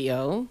Del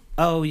Vecchio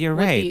Oh, you're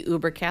with right. the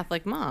uber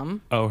Catholic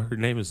mom. Oh, her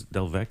name is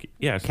Del Vecchio.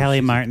 Yeah. so Kelly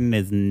she's- Martin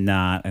is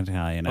not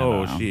Italian at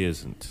all. Oh, she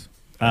isn't.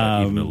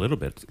 Even a little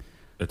bit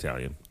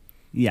Italian.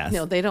 Yes.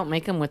 No, they don't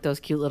make them with those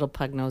cute little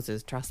pug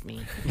noses. Trust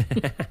me.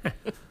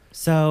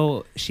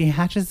 So she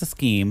hatches a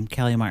scheme,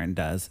 Kelly Martin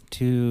does,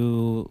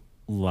 to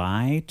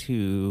lie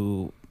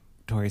to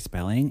Tori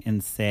Spelling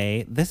and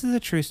say, this is a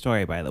true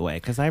story, by the way,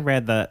 because I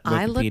read the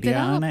I looked it Wikipedia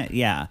on up. it.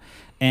 Yeah.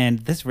 And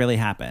this really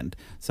happened.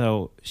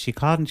 So she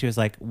called and she was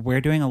like,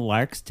 we're doing a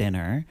Lark's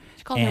dinner.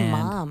 She called her and-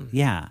 mom.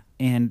 Yeah.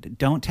 And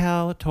don't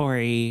tell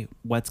Tori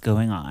what's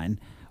going on.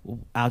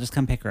 I'll just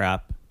come pick her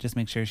up. Just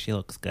make sure she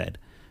looks good.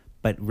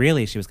 But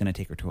really, she was going to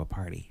take her to a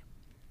party.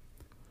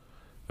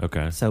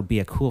 Okay. So be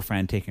a cool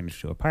friend taking her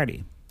to a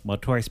party. Well,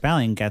 Tori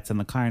Spelling gets in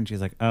the car and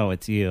she's like, oh,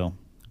 it's you.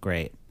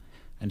 Great.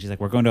 And she's like,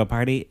 we're going to a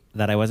party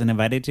that I wasn't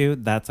invited to.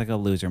 That's like a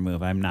loser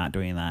move. I'm not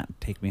doing that.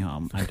 Take me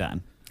home. I'm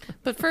done.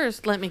 But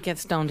first, let me get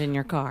stoned in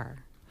your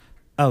car.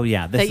 Oh,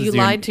 yeah. This That is you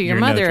your, lied to your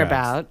no mother drugs.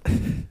 about.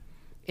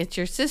 It's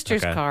your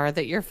sister's Okay. car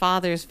that your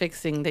father's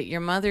fixing, that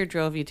your mother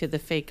drove you to the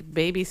fake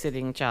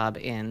babysitting job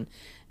in.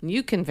 And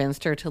you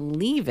convinced her to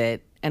leave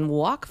it and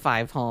walk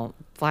 5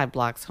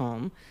 blocks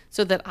home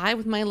so that I,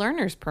 with my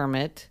learner's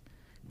permit,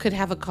 could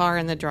have a car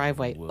in the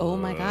driveway. Oh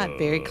my God,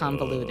 very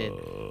convoluted.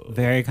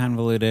 Very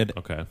convoluted.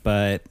 Okay.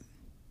 But,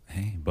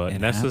 hey. But it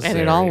necessary. And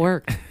it all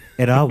worked.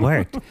 It all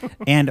worked.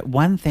 And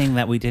one thing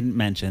that we didn't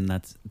mention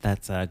that's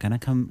gonna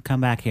come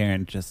back here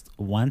in just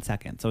 1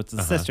 second. So it's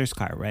the sister's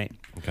car, right?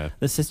 Okay.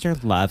 The sister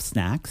loves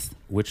snacks.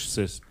 Which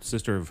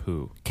sister of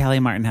who? Kelly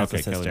Martin has Okay,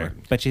 a Kelly sister,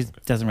 Martin. but she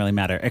doesn't really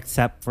matter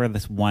except for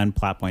this one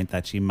plot point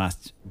that she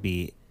must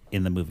be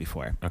in the movie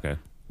for. Okay.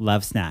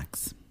 Loves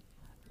snacks.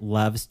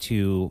 Loves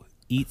to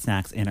eat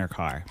snacks in her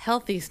car.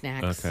 Healthy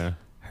snacks. Okay.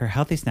 Her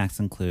healthy snacks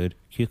include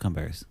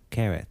cucumbers,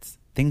 carrots,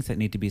 things that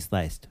need to be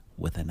sliced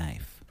with a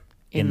knife.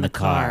 In the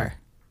car.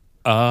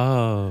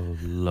 Oh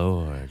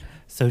Lord.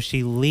 So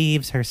she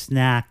leaves her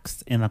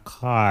snacks in the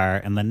car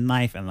and the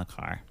knife in the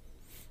car.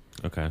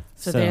 Okay.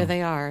 So there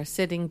they are,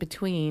 sitting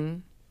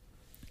between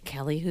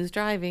Kelly, who's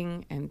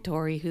driving, and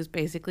Tori, who's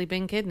basically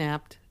been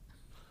kidnapped.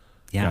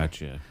 Yeah.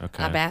 Gotcha.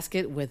 Okay. A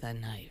basket with a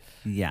knife.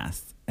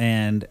 Yes.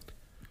 And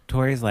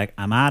Tori's like,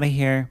 I'm out of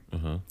here.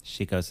 Uh-huh.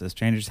 She goes to the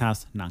stranger's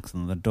house, knocks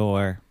on the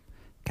door.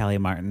 Kelly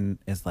Martin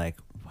is like,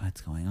 what's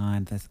going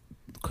on? This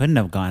couldn't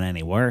have gone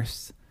any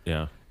worse.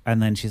 Yeah.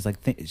 And then she's like,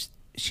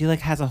 she like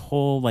has a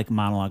whole like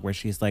monologue where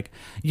she's like,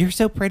 you're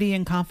so pretty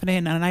and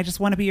confident and I just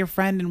want to be your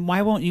friend and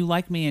why won't you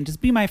like me and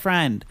just be my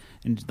friend?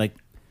 And like,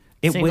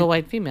 Single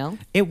white female.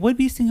 it would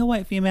be single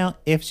white female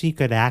if she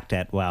could act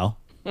it well.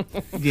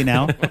 You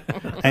know,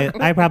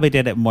 I probably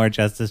did it more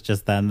justice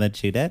just then than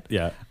she did.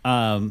 Yeah.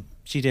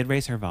 She did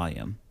raise her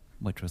volume,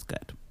 which was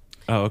good.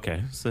 Oh,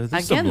 okay. So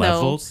there's Again, some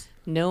levels.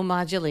 though, no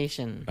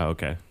modulation. Oh,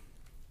 okay.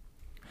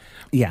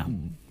 Yeah.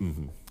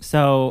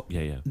 So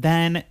Yeah.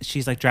 then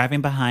she's like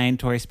driving behind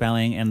Tori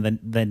Spelling and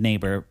the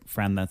neighbor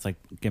friend that's like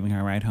giving her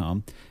a ride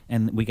home.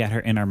 And we get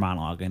her inner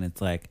monologue and it's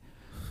like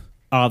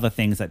all the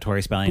things that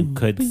Tori Spelling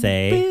could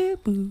say.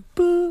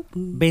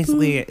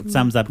 basically it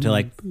sums up to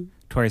like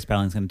Tori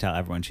Spelling's going to tell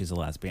everyone she's a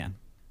lesbian.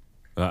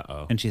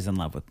 Uh-oh. And she's in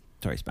love with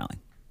Tori Spelling.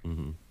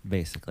 Mm-hmm.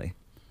 Basically.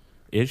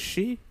 Is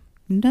she?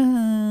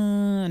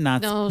 No,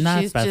 not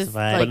she's specified. just,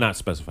 like, But not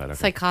specified.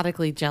 Okay.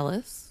 Psychotically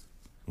jealous,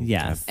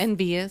 Yes.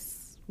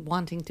 envious,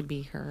 wanting to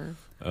be her,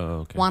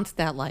 Oh, okay. wants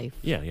that life.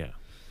 Yeah, yeah.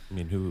 I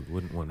mean, who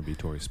wouldn't want to be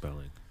Tori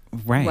Spelling?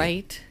 Right.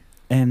 Right?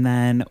 And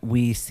then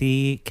we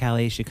see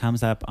Kelly. She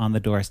comes up on the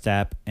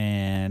doorstep,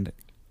 and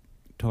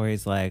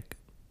Tori's like,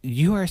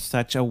 "You are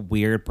such a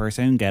weird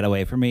person. Get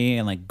away from me!"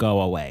 And like, "Go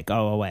away,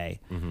 go away."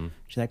 Mm-hmm.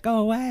 She's like, "Go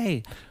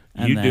away."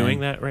 And You then- doing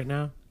that right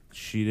now?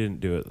 She didn't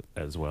do it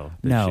as well.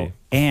 Did No. she?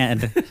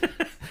 And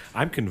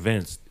I'm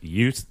convinced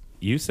you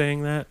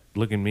saying that,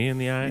 looking me in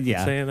the eye, Yeah.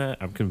 and saying that.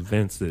 I'm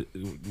convinced that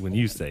when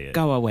you say it,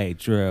 go away,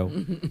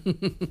 Drew.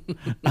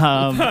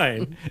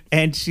 fine.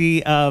 And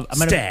she, I'm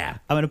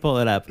gonna pull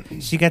it up.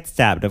 She gets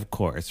stabbed, of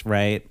course,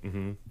 right?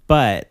 Mm-hmm.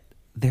 But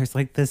there's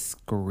like this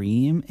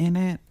scream in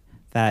it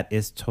that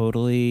is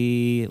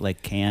totally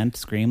like canned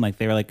scream. Like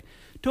they were like,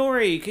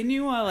 Tori, can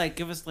you like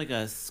give us like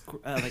a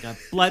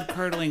blood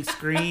curdling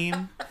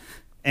scream?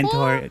 And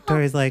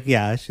Tori's like,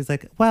 yeah. She's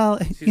like, well,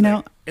 you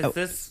know,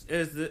 is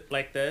it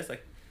like this?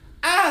 Like,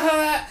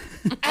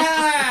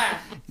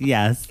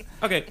 yes.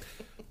 okay.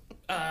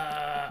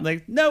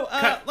 Like, no,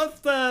 let's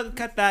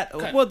cut that.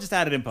 We'll just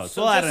add it in post.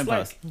 We'll add it in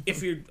post.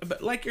 If you're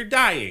like you're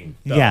dying.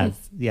 Though.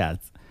 Yes.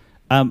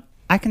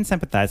 I can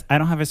sympathize. I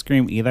don't have a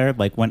scream either.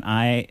 Like when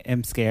I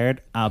am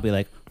scared, I'll be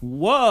like,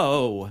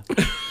 "Whoa!"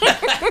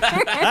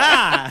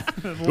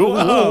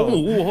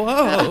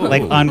 Whoa.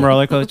 Like on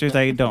roller coasters,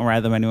 I don't ride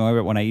them anymore.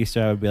 But when I used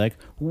to, I would be like,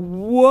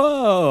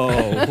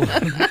 "Whoa!"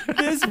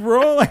 This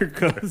roller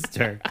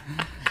coaster.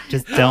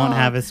 Just don't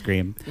have a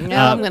scream. No,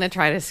 I'm going to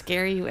try to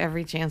scare you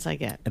every chance I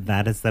get.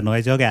 That is the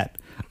noise you'll get.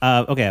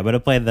 Okay, I'm gonna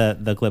play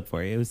the clip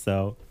for you.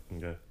 So.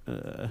 Okay.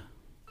 Weird.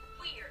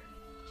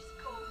 Just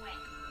go away.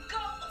 Go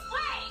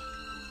away!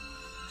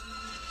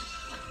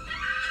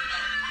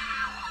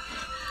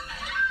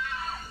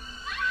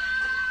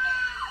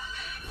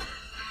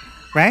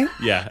 Right?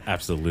 Yeah,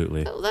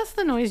 absolutely. Oh, that's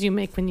the noise you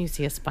make when you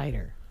see a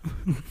spider.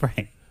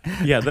 Right.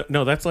 Yeah,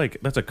 that's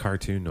a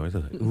cartoon noise.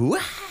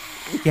 Like,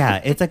 Yeah,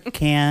 it's a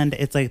canned.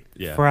 It's like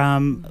Yeah.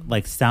 from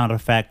like sound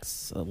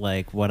effects,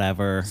 like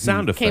whatever.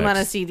 sound effects. Came on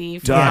a CD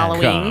for .com.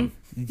 Halloween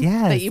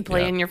Yes, that you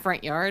play Yeah. in your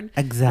front yard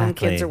when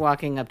Exactly. kids are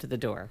walking up to the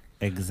door.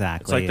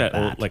 exactly. It's like that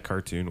old like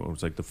cartoon where it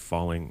was like the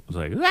falling. It was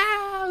like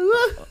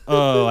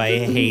Oh, I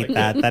hate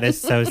that. That is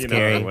so you know,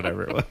 scary. or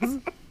whatever it was.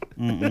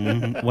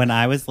 When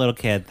I was a little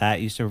kid,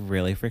 that used to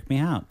really freak me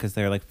out because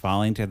they're like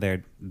falling to their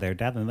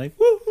death and like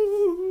woo.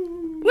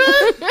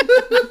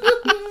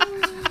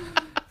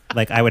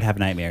 Like I would have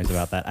nightmares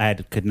about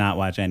that. Could not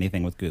watch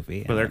anything with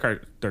Goofy. But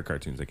they're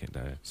cartoons. They can't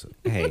die. So.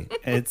 Hey,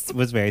 it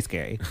was very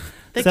scary.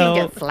 They so,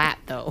 can get flat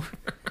though.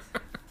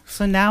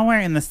 So now we're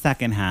in the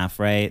second half,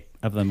 right,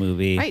 of the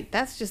movie. Right,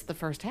 that's just the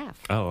first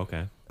half. Oh,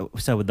 okay.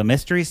 So the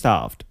mystery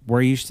solved.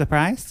 Were you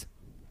surprised?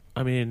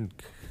 I mean,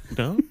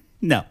 no,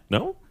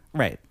 No.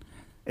 Right.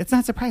 It's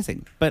not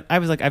surprising. But I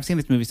was like, I've seen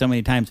this movie so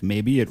many times.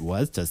 Maybe it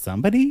was to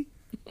somebody.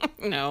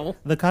 No.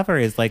 The cover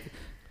is like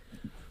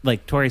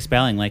Tori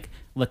Spelling, like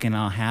looking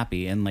all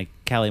happy, and like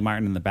Kelly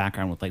Martin in the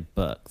background with like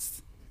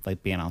books,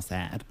 like being all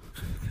sad.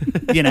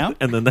 You know?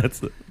 and then that's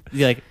the,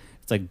 You're like,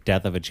 it's like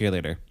death of a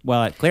cheerleader.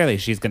 Well, clearly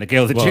she's going to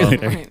kill the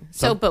cheerleader. Right.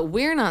 So, but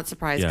we're not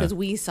surprised Yeah. because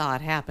we saw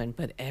it happen.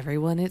 But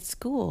everyone at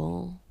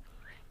school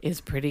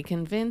is pretty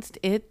convinced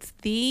it's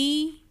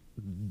the.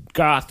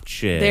 goth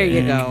chick. There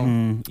you go.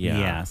 Mm, Yeah.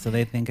 yeah. So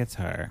they think it's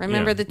her.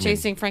 Remember Yeah, the I mean,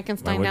 chasing why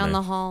Frankenstein wouldn't down they?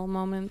 the hall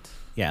moment?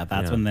 Yeah,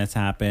 that's Yeah. when this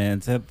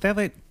happens. So they're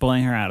like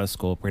bullying her out of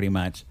school pretty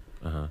much.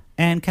 Uh-huh.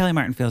 And Kelly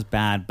Martin feels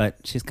bad, but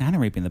she's kind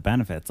of reaping the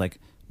benefits. Like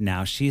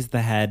now she's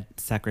the head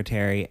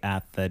secretary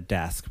at the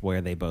desk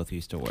where they both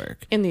used to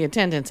work. In the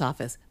attendance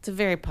office. It's a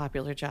very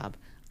popular job.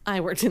 I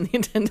worked in the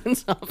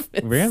attendance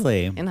office.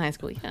 Really? In high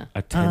school, yeah.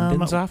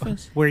 Attendance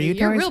office. Were you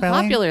You're Tori real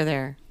Spelling? popular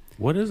there.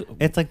 What is?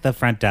 It's like the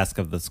front desk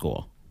of the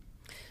school.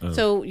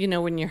 So, you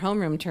know, when your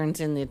homeroom turns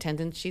in the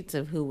attendance sheets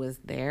of who was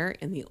there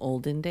in the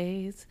olden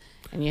days,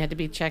 and you had to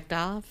be checked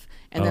off,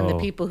 and then the Oh.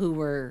 people who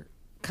were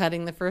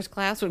cutting the first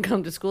class would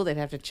come to school, they'd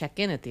have to check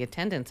in at the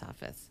attendance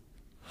office,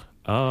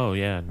 Oh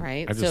yeah.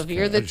 right? I So just- if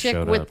you're I the just chick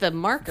showed with up. the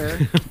marker,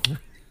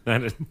 I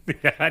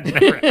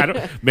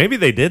don't. Maybe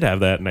they did have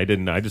that, and I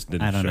didn't. I just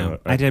didn't. I don't show know.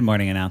 Up. I did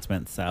morning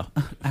announcements, so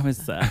I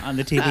was on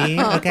the TV,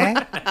 okay?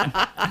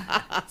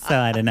 So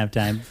I didn't have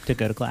time to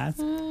go to class.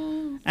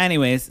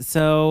 Anyways,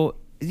 so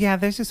yeah,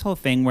 there's this whole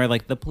thing where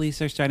like the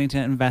police are starting to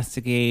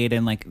investigate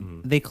and like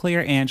they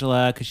clear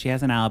Angela because she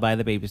has an alibi,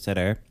 the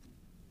babysitter,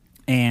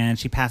 and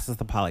she passes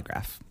the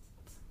polygraph.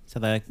 So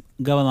they're like,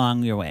 go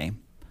along your way.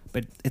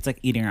 But it's like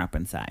eating her up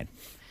inside.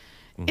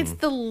 it's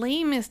the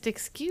lamest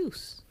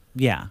excuse.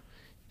 Yeah.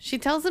 She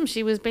tells them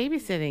she was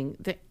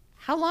babysitting.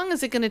 How long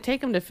is it going to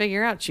take them to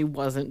figure out she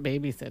wasn't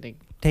babysitting?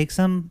 Takes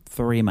them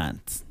 3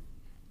 months.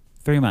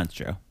 3 months,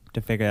 Drew,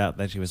 to figure out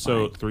that she was So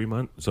lying. 3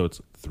 months. So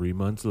it's 3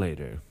 months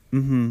later.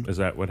 Mm-hmm. Is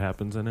that what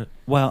happens in it?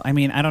 Well, I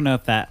mean, I don't know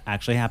if that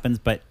actually happens,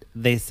 but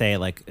they say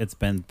like it's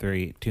been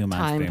 2 months.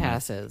 Time 3 months.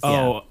 passes.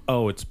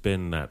 Oh, it's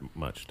been that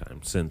much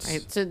time since.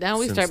 Right, so now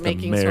we since start the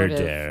making sort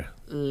murder.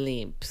 of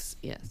leaps.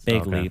 Yes.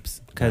 Big Okay.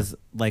 leaps. Because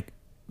like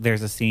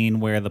there's a scene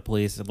where the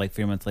police like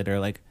 3 months later are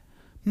like,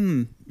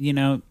 you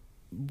know,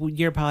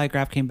 your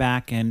polygraph came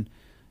back and,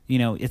 you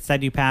know, it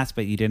said you passed,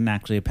 but you didn't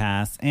actually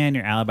pass, and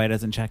your alibi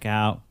doesn't check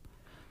out.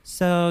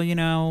 So, you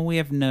know, we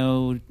have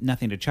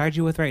nothing to charge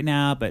you with right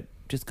now, but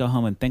just go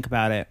home and think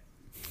about it.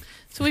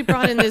 So we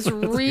brought in this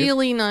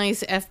really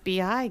nice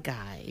FBI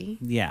guy.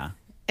 Yeah.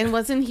 And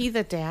wasn't he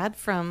the dad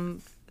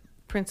from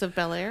Prince of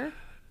Bel-Air?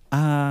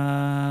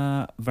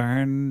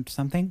 Vern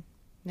something?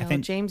 No, I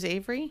think James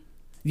Avery?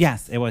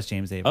 Yes, it was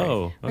James Avery.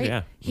 Oh, Right?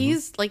 yeah.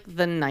 He's like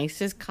the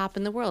nicest cop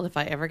in the world. If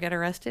I ever get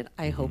arrested,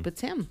 I hope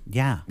it's him.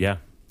 Yeah. Yeah.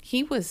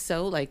 He was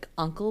so like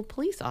Uncle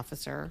Police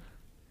Officer.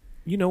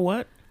 You know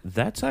what?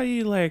 That's how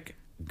you like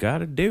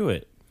gotta do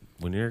it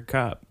when you're a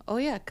cop. Oh,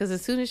 yeah. Because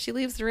as soon as she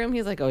leaves the room,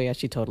 he's like, oh, yeah,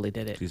 she totally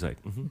did it. She's like,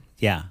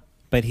 Yeah.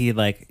 But he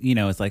like, you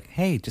know, is like,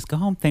 hey, just go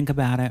home, think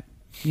about it.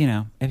 You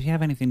know, if you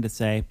have anything to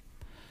say.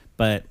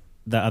 But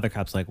the other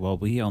cop's like, well,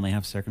 we only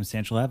have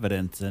circumstantial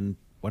evidence, and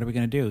what are we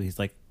going to do? He's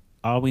like,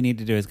 all we need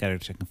to do is get her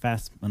to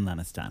confess, and then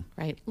it's done.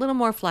 Right. A little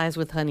more flies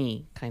with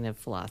honey kind of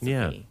philosophy.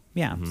 Yeah.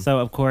 Yeah. So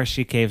of course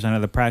she caves under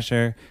the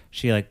pressure.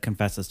 She like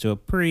confesses to a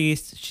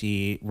priest.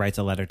 She writes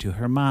a letter to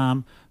her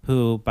mom,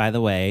 who, by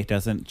the way,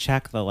 doesn't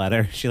check the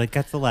letter. She like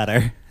gets the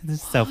letter.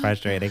 This is so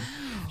frustrating.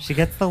 She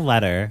gets the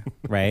letter,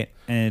 right?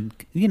 And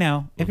you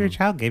know, if your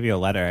child gave you a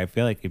letter, I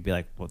feel like you'd be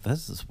like, well,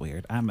 this is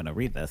weird. I'm gonna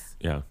read this.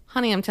 yeah.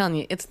 Honey, I'm telling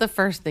you, it's the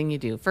first thing you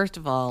do. First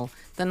of all,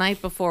 the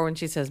night before when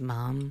she says,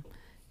 Mom,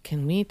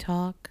 can we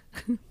talk?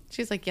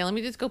 She's like, yeah, let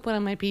me just go put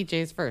on my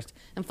PJs first,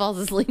 and falls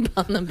asleep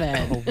on the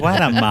bed.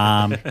 What a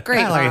mom.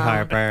 Great Valerie mom.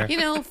 Harper. You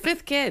know,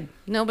 5th kid.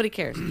 Nobody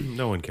cares.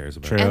 No one cares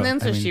about True. it. And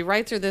then so I mean- she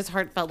writes her this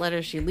heartfelt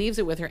letter. She leaves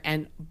it with her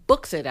and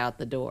books it out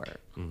the door.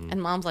 Mm-hmm.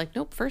 And Mom's like,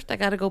 nope, first I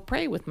got to go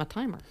pray with my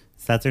timer.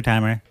 Sets her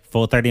timer,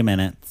 full 30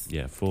 minutes.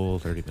 Yeah, full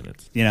 30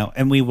 minutes. You know,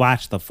 and we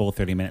watch the full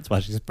 30 minutes while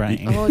she's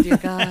praying. Oh, dear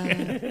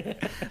God.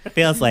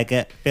 Feels like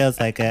it. Feels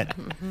like it.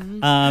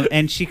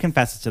 And she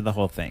confesses to the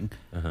whole thing.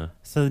 Uh-huh.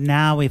 So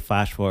now we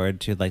flash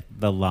forward to like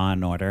the Law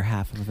and Order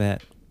half of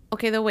it.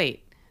 Okay, though,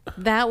 wait.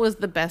 That was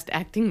the best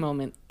acting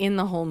moment in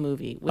the whole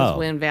movie, was Oh.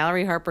 when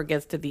Valerie Harper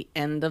gets to the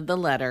end of the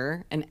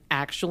letter and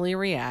actually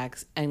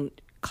reacts and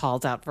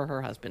calls out for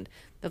her husband.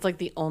 That's like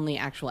the only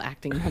actual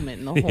acting moment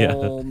in the Yeah.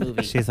 whole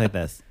movie. She's like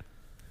this.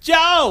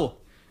 Joe!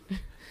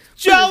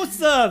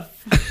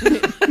 Joseph!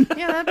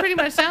 Yeah, that pretty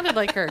much sounded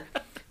like her.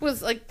 It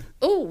was like,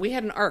 oh, we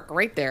had an arc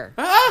right there.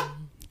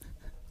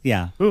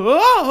 Yeah.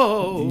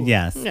 Oh!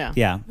 Yes. Yeah.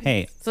 Yeah.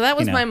 Hey. So that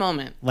was you know, my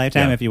moment.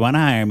 Lifetime, Yeah. if you want to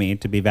hire me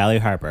to be Valerie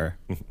Harper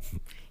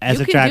as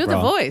You a can track do the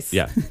role. voice.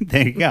 Yeah.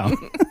 There you go.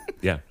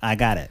 Yeah. I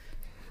got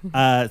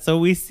it. So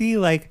we see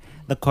like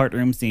the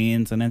courtroom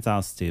scenes, and it's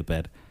all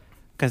stupid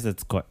because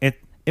it's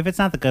if it's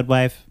not The Good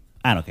Wife,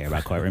 I don't care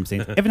about courtroom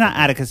scenes. If it's not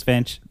Atticus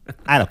Finch,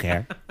 I don't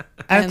care.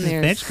 Atticus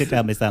there's- Finch could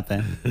tell me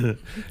something. If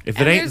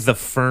And it ain't there's- The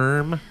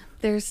Firm,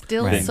 They're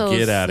still Right. so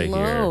Get outta here.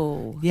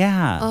 slow.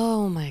 Yeah.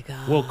 Oh, my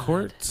God. well,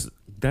 courts,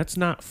 that's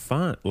not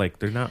fun. Like,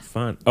 they're not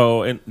fun.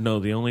 Oh, and no,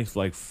 the only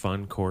like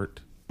fun court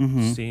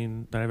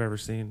scene that I've ever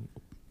seen,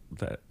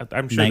 that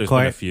I'm sure Night there's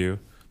Court? been a few.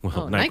 Well,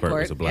 Oh, Night Court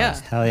was a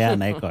blast. Hell yeah,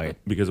 Night Court.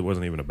 Because it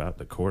wasn't even about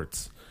the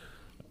courts.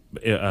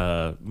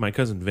 My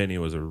cousin Vinny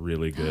was a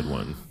really good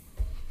one,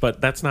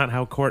 but that's not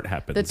how court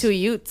happens. The two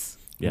Utes.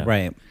 yeah,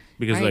 Right.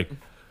 Because Right. like,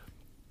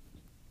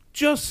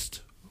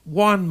 just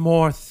one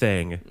more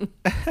thing,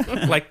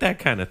 like that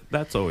kind of.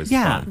 That's always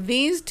Yeah. fun.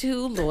 These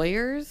two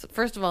lawyers,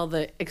 first of all,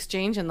 the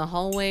exchange in the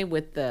hallway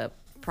with the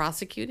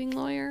prosecuting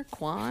lawyer,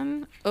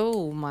 Quan.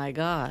 Oh, my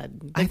God.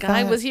 The I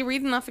guy, thought- was he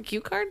reading off of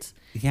cue cards?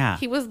 Yeah.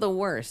 He was the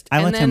worst. I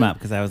And looked him then, up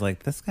because I was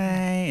like, this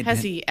guy.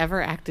 Has he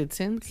ever acted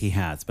since? He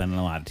has been in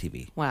a lot of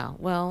TV. Wow.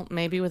 Well,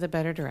 maybe with a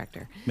better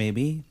director.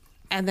 Maybe.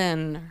 And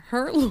then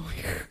her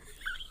lawyer,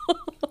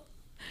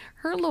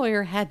 her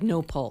lawyer had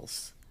no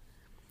pulse.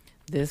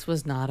 This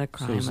was not a So it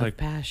crime was of like,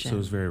 passion. so it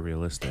was very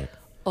realistic.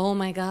 Oh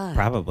my God.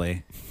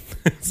 Probably.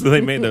 So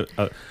they made a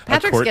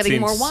Patrick's court getting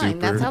scene more wine. super-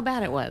 That's how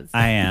bad it was.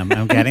 I am.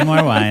 I'm getting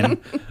more wine.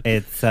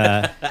 It's,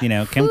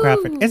 Kim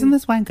Crawford. Isn't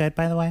this wine good,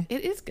 by the way?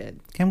 It is good.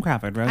 Kim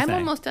Crawford, rosé. I'm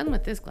almost done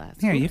with this glass.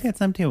 Here, you get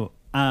some too.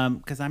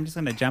 Because I'm just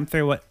gonna jump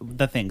through what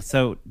the things.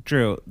 So,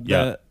 Drew,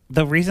 Yeah.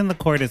 the reason the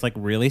court is like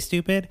really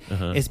stupid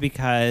is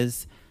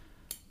because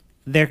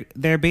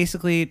they're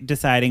basically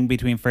deciding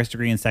between first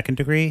degree and second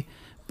degree,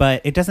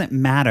 but it doesn't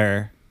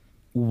matter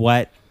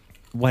what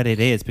it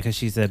is because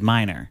she's a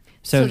minor.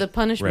 So the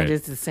punishment Right.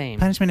 is the same.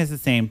 punishment is the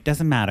same,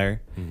 doesn't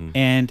matter,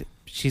 and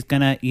she's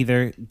gonna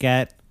either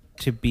get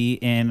to be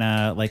in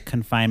a like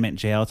confinement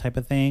jail type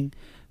of thing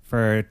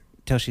for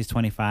till she's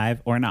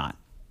 25 or not.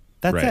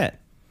 That's Right. it.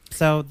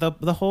 So the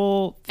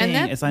whole thing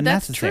is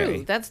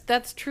unnecessary.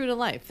 That's true to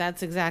life.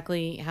 That's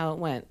exactly how it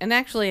went. And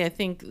actually, I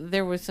think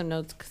there were some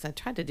notes because I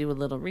tried to do a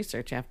little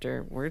research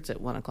afterwards at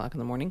 1:00 in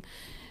the morning.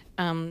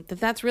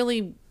 That's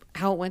really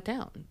how it went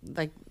down.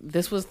 Like,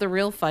 this was the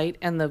real fight,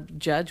 and the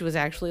judge was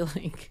actually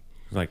like,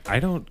 Like, I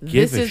don't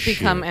give this a has shit.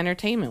 become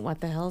entertainment.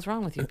 What the hell is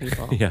wrong with you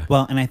people? Yeah.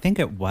 Well, and I think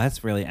it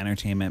was really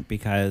entertainment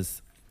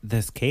because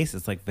this case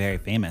is like very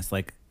famous.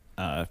 Like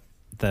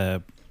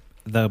the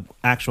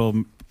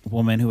actual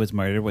woman who was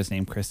murdered was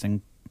named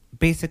Kristen.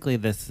 Basically,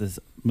 this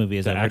movie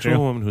is The over. actual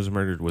woman who was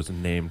murdered was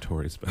named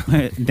Tori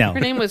Spelling. No, Her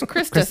name was Krista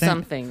Kristen-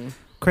 something.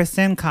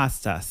 Kristen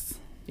Costas.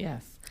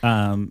 Yes.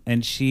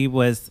 And she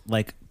was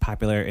like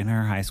popular in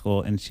her high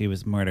school, and she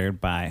was murdered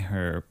by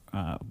her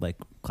like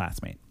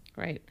classmate,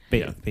 Right.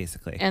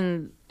 basically.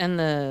 And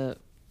the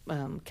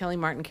Kelly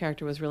Martin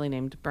character was really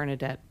named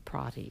Bernadette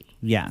Prati.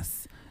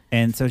 Yes,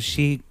 and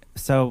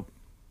so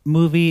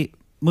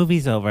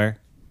movie's over.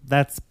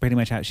 That's pretty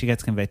much how she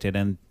gets convicted,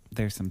 and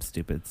there's some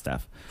stupid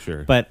stuff.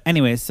 Sure. But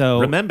anyway,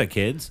 so Remember,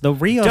 kids, the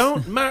real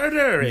don't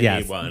murder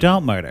yes, anyone.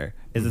 don't murder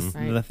is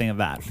Right. the thing of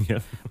that. Yeah.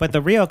 But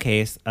the real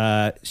case,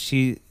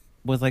 she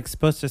was like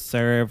supposed to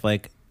serve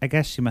like, I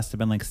guess she must have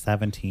been like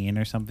 17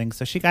 or something.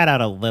 So she got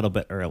out a little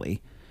bit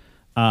early.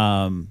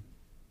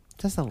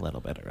 Just a little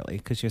bit early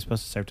because she was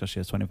supposed to serve till she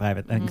was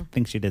 25. I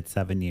think she did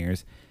 7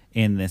 years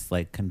in this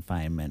like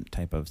confinement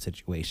type of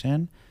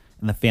situation.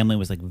 And the family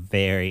was like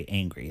very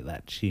angry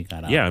that she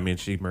got out. Yeah, I mean,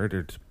 she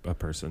murdered a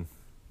person.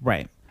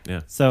 Right.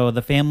 Yeah. So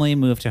the family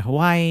moved to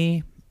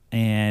Hawaii,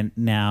 and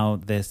now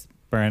this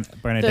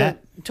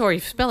Bernadette. The Tori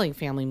Spelling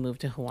family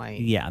moved to Hawaii.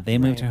 Yeah, they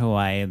moved to Right.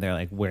 Hawaii, and they're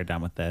like, we're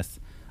done with this.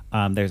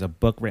 There's a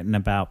book written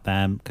about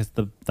them because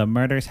the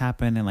murders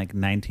happened in like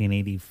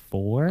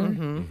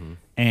 1984,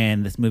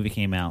 and this movie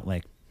came out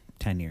like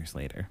 10 years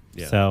later.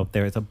 Yeah. So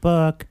there was a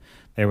book.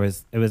 It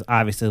was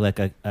obviously like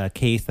a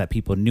case that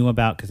people knew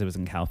about because it was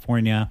in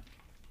California.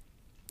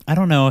 I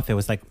don't know if it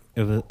was like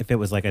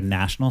a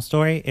national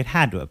story. It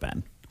had to have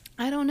been.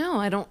 I don't know.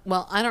 I don't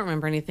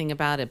remember anything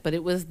about it, but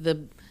it was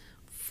the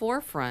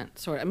forefront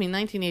sort of. I mean,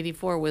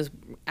 1984 was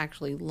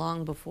actually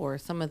long before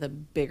some of the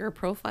bigger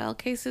profile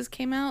cases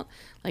came out,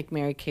 like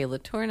Mary Kay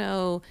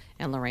Letourneau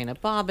and Lorena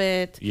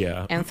Bobbitt.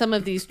 Yeah. And some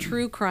of these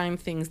true crime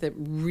things that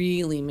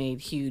really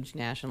made huge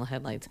national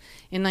headlines.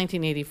 In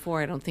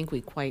 1984, I don't think we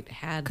quite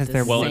had 'Cause the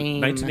there- Well, same.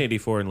 in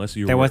 1984,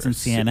 There wasn't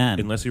CNN.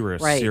 Unless you were a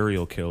Right.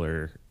 serial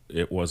killer,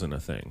 it wasn't a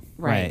thing.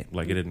 Right.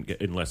 Like, it didn't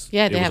get, unless You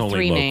had it to was have only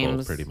three local,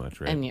 names. pretty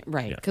much, right? And,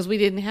 right. Yeah. Because we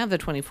didn't have the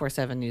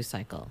 24/7 news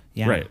cycle.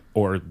 Yeah. Right.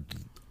 Or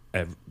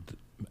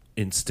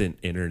instant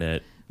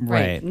internet.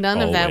 Right.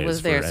 None of that Always,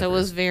 was there. So it forever.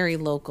 was very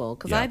local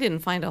because Yeah. I didn't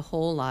find a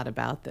whole lot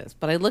about this.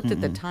 But I looked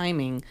at the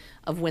timing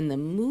of when the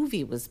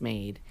movie was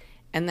made,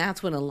 and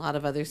that's when a lot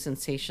of other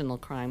sensational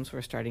crimes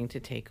were starting to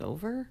take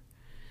over.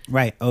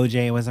 Right.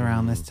 OJ was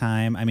around this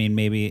time. I mean,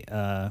 maybe.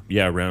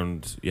 Yeah,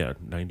 around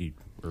 90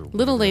 or Little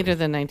whatever. later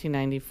than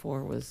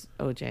 1994 was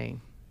OJ.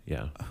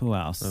 Yeah. Who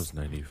else? That was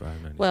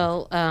 95, 96.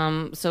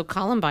 Well, so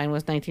Columbine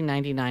was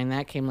 1999.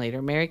 That came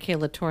later. Mary Kay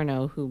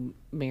Letourneau, who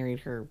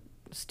married her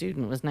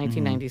student, was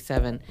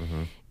 1997.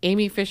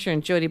 Amy Fisher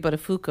and Jodi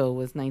Buttafuoco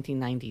was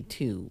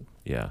 1992.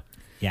 Yeah.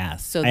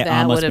 Yes. So I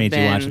that almost would've made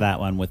you watch been- that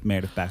one with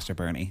Meredith Baxter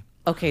Burney.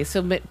 Okay,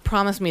 so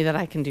promise me that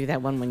I can do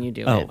that one when you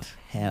do Oh, it.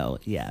 hell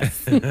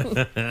yes.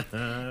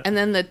 And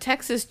then the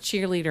Texas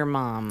cheerleader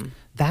mom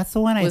That's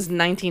the one I was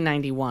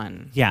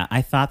 1991. Yeah,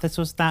 I thought this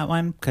was that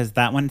one because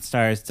that one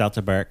stars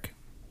Delta Burke.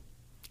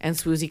 And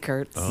Swoosie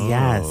Kurtz. Oh.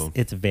 Yes,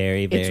 it's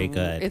very, very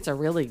good. It's a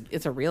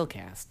real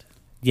cast.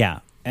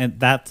 Yeah,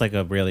 and that's like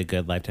a really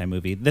good Lifetime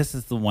movie. This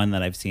is the one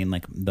that I've seen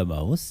like the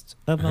most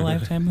of the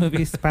Lifetime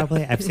movies,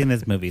 probably. I've seen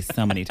this movie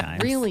so many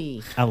times.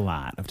 Really? A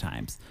lot of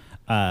times.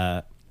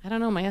 I don't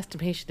know. My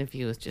estimation of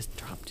you has just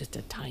dropped just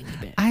a tiny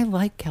bit. I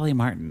like Kelly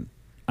Martin.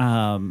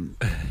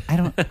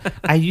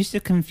 I used to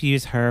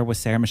confuse her with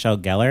Sarah Michelle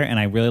Gellar, and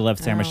I really love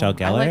Sarah Michelle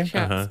I like Gellar.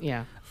 shots.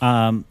 Yeah.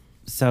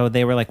 So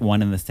they were like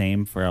one and the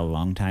same for a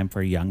long time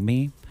for young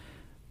me.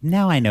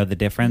 Now I know the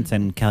difference,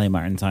 and Kelly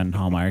Martin's on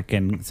Hallmark,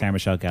 and Sarah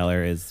Michelle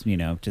Gellar is,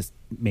 just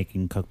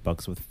making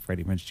cookbooks with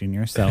Freddie Prinze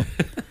Jr.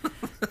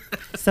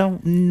 So,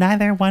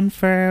 neither one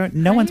for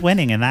no one's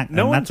winning in that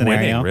No in one's that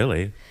scenario. winning,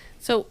 really.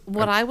 So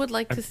what I would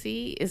like to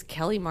see is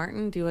Kelly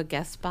Martin do a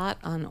guest spot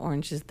on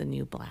Orange is the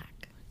New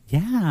Black.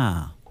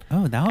 Yeah.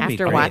 Oh, that would be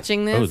After great.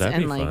 watching this that'd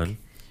and be like, fun.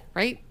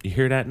 right? You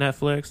hear that,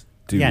 Netflix?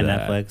 Do Yeah,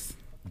 that. Netflix.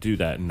 Do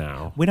that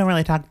now. We don't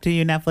really talk to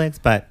you, Netflix,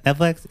 but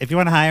Netflix, if you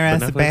want to hire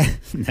But us,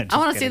 Netflix? No, just I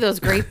want to see kidding. those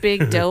great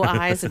big doe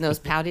eyes and those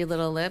pouty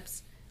little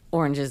lips.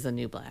 Orange is the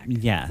New Black.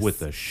 Yes.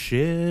 With a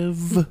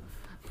shiv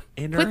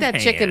in her Put that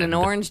chick in an hand.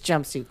 orange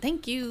jumpsuit.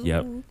 Thank you.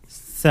 Yep.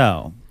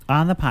 So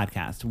on the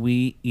podcast,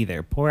 we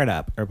either pour it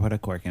up or put a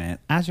cork in it,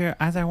 as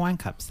our wine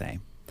cups say.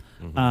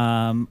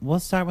 We'll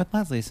start with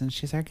Leslie since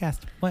she's our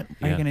guest. What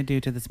are you Yeah. going to do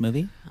to this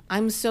movie?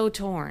 I'm so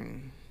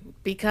torn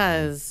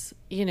because,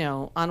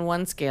 on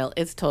one scale,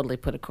 it's totally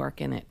put a cork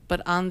in it.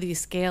 But on the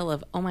scale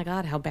of, oh my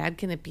God, how bad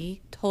can it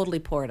be? Totally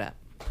pour it up.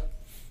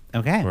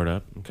 Okay, Pour it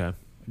up. Okay.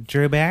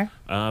 Drew Bear.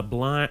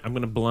 Blind. I'm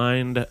gonna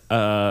blind.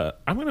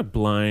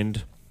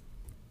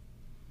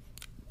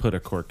 Put a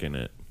cork in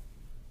it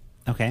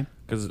Okay,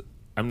 because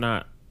I'm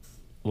not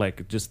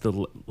like just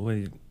the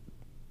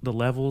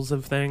levels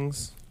of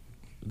things.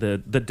 the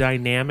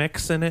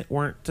dynamics in it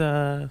weren't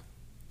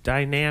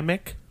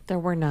dynamic. There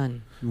were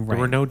none. There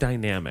were no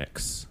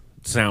dynamics.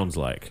 Sounds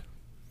like.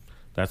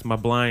 That's my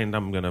blind.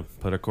 I'm gonna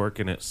put a cork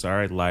in it.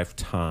 Sorry,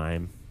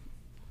 Lifetime.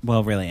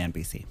 Well, really,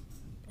 NBC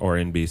or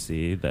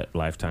NBC that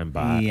Lifetime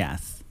bought.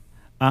 Yes.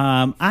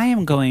 I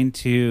am going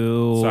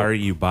to. Sorry,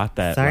 you bought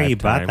that. Sorry, Lifetime. you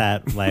bought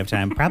that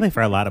Lifetime. Probably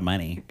for a lot of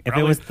money. If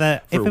it was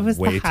the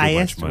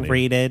highest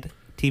rated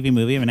TV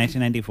movie of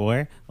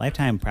 1994,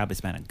 Lifetime probably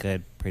spent a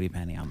good pretty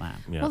penny on that.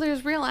 Yeah. Well,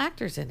 there's real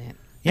actors in it.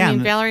 Yeah, I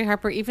mean, Valerie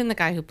Harper, even the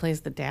guy who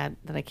plays the dad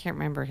that I can't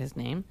remember his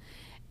name,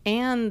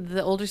 and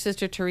the older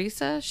sister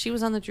Teresa, she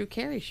was on the Drew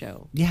Carey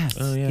show. Yes,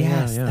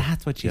 yes,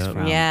 that's what she's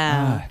from.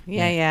 Yeah,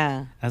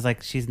 yeah. I was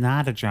like, she's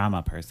not a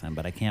drama person,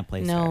 but I can't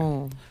place her.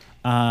 No.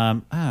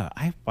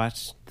 I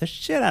watched the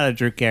shit out of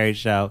Drew Carey's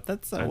show.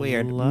 That's so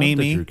weird. Mimi,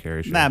 the Drew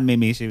Carey show. Not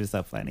Mimi. She was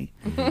so funny.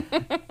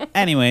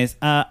 Anyways,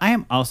 I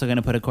am also going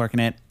to put a cork in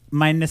it.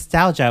 My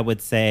nostalgia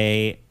would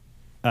say,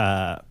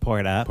 pour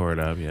it up. Pour it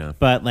up, yeah.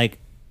 But like,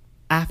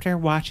 after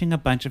watching a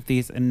bunch of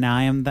these, and now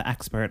I am the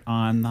expert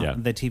on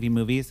the TV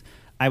movies,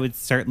 I would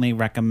certainly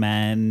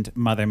recommend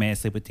Mother May I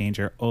Sleep with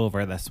Danger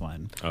over this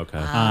one. Okay.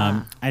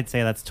 I'd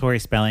say that's Tori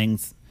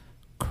Spelling's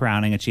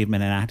crowning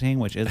achievement in acting,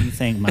 which isn't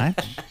saying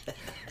much.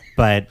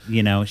 But,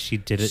 you know, she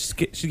did it.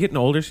 She's getting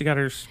older. She got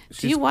her...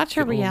 Do you watch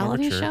her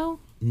reality show?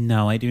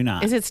 No, I do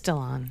not. Is it still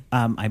on?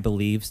 I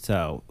believe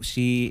so.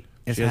 She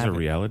has a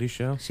reality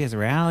show? She has a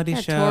reality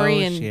show.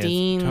 Tori and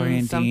Dean. Tori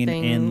and something.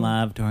 Dean in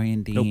love. Tori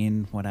and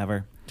Dean,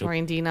 whatever. Tori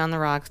and Dean on the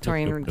rocks.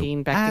 Tori and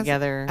Dean back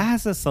together.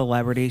 As a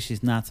celebrity,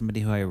 she's not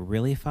somebody who I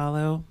really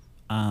follow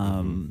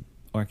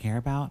or care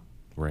about.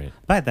 Right.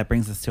 But that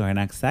brings us to our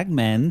next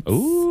segment.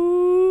 Ooh.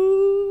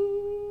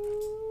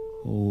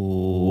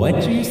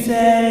 What'd you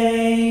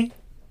say?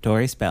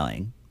 Tori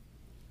Spelling.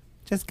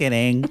 Just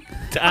kidding.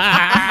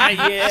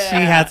 Yeah. She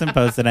hasn't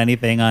posted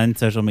anything on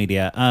social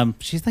media.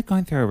 She's like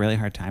going through a really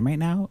hard time right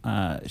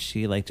now.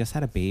 She like just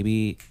had a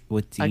baby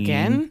with Dean.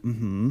 Again?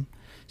 Mm-hmm.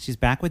 She's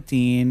back with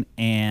Dean,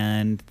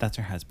 and that's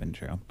her husband,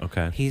 Drew.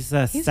 Okay. He's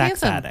a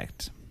sex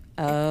addict.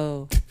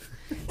 Oh.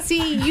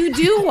 See, you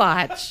do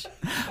watch.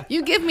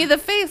 You give me the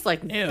face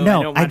like,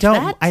 no, I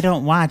don't. I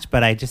don't watch,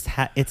 but I just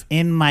it's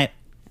in my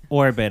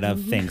orbit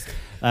of things.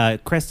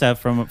 Krista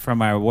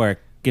from our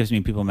work gives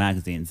me People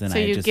magazines, and so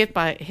you get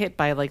hit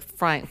by like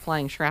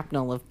flying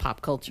shrapnel of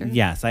pop culture.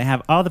 Yes, I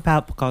have all the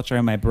pop culture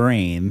in my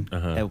brain,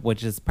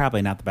 which is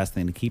probably not the best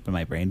thing to keep in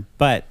my brain.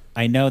 But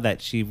I know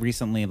that she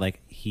recently,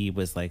 like, he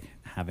was like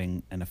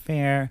having an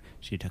affair.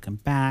 She took him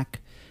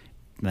back.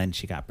 Then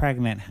she got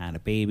pregnant, had a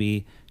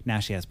baby. Now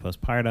she has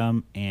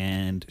postpartum,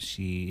 and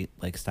she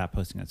like stopped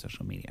posting on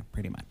social media,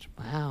 pretty much.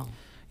 Wow.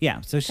 Yeah.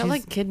 So she's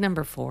like kid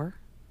number 4.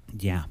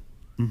 Yeah.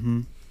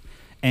 Mm-hmm.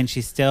 And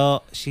she's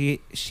still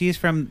she's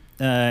from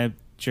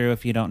Drew.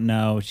 If you don't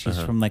know, she's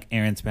from like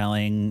Aaron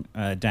Spelling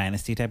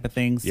dynasty type of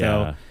thing.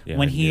 So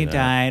when he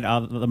died,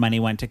 all the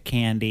money went to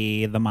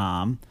Candy, the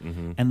mom,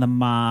 and the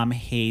mom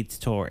hates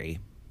Tori.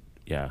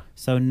 Yeah.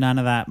 So none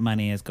of that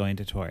money is going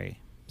to Tori.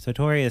 So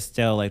Tori is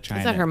still like trying.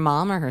 Is that her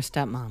mom or her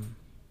stepmom?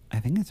 I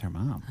think it's her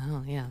mom.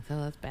 Oh yeah, so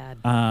that's bad.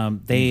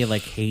 They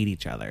like hate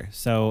each other.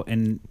 So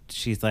and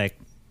she's like,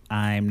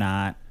 I'm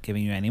not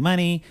giving you any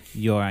money.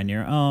 You're on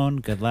your own.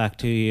 Good luck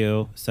to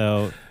you.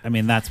 So I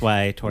mean that's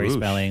why Tori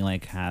Spelling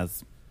like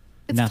has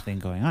nothing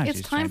going on.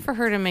 It's time for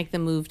her to make the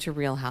move to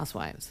Real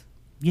Housewives.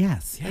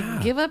 Yes. Yeah.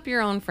 Like, give up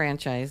your own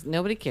franchise.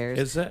 Nobody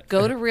cares.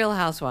 Go to Real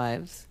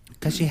Housewives.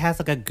 Because she has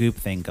like a Goop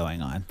thing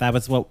going on. That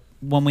was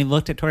when we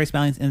looked at Tori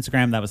Spelling's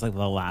Instagram, that was like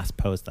the last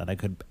post that I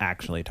could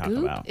actually talk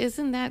about.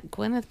 Isn't that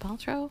Gwyneth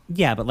Paltrow?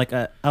 Yeah, but like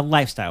a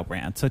lifestyle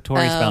brand. So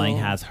Tori Spelling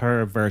has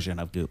her version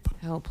of Goop.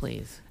 Oh,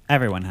 please.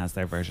 Everyone has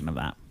their version of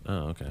that.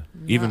 Oh, okay.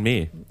 Even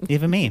me.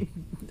 Even me.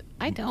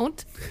 I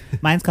don't.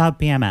 Mine's called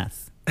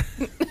PMS.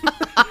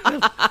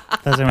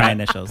 Those are my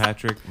initials.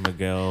 Patrick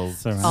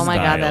Miguel's Oh my style.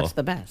 God, that's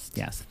the best.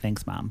 Yes,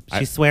 thanks, Mom.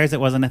 She swears it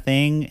wasn't a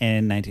thing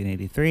in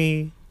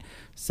 1983.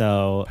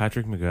 So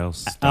Patrick Miguel's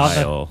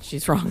style.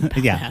 She's wrong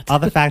about that. All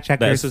the fact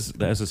checkers.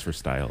 The S is for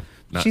style.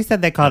 She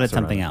said they called it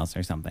something else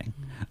or something.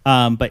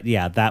 But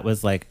yeah, that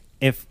was like,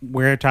 if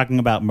we're talking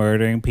about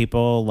murdering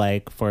people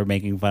like for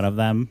making fun of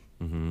them,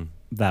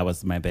 that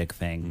was my big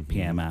thing.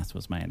 PMS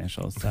was my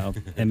initials. So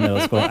in middle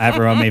school,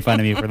 everyone made fun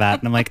of me for that,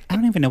 and I'm like, I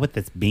don't even know what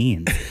this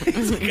means.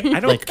 I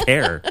don't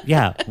care.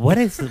 Yeah, what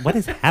is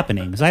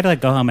happening? So I had to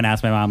like go home and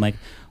ask my mom, like,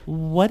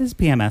 what does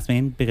PMS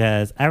mean?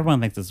 Because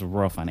everyone thinks it's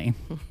real funny.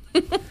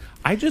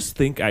 I just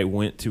think I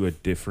went to a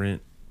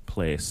different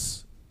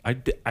place.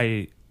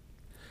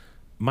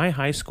 My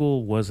high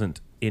school wasn't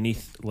any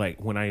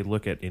like when I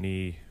look at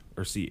any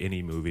or see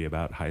any movie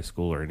about high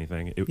school or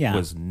anything, it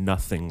was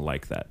nothing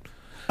like that.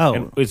 Oh,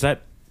 and is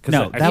that?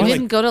 No, you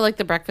didn't go to like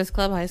the Breakfast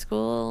Club high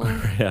school.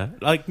 Yeah,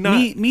 like not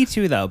me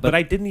too though. But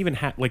I didn't even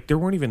have like there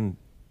weren't even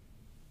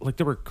like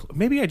there were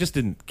maybe I just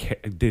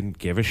didn't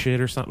give a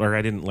shit or something, or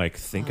I didn't like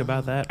think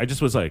about that. I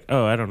just was like,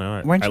 oh, I don't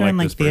know. Weren't you in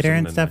like theater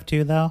and stuff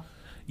too though?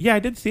 Yeah, I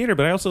did theater,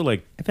 but I also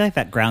like. I feel like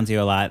that grounds you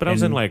a lot. But I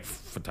was in like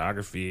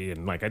photography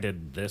and like I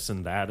did this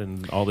and that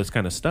and all this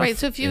kind of stuff. Right.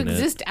 So if you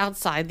exist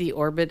outside the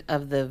orbit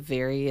of the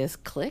various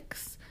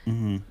cliques,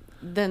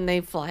 then they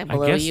fly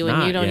below you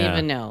and you don't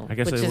even know. I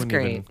guess which is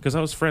great because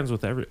I was friends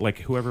with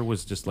whoever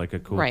was just like a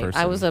cool right.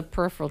 person. I was a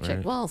peripheral chick.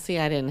 Right. Well, see,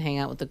 I didn't hang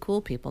out with the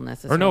cool people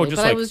necessarily. Or no, just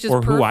but like I was just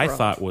or who I peripheral.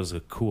 thought was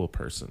a cool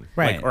person.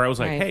 Right. Like, or I was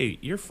like, Right. hey,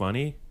 you're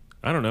funny.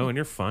 I don't know, and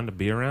you're fun to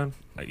be around.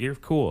 You're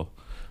cool.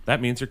 That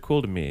means you're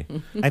cool to me.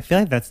 I feel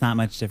like that's not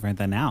much different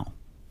than now.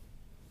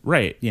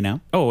 Right. You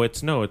know? Oh,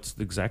 it's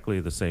exactly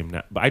the same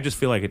now. But I just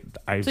feel like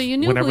So you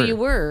knew who you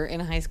were in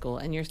high school,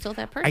 and you're still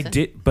that person. I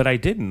did, but I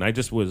didn't. I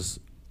just was.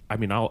 I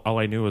mean, all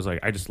I knew was like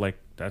I just like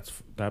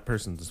that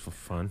person's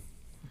fun.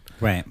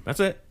 Right. That's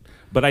it.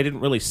 But I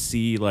didn't really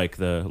see like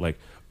these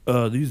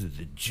are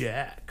the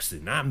jacks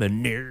and I'm the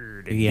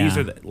nerd and these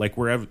are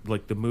wherever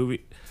like the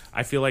movie.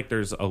 I feel like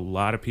there's a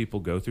lot of people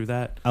go through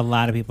that. A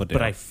lot of people do.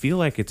 But I feel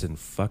like it's in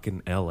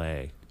fucking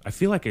L.A. I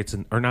feel like it's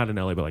or not in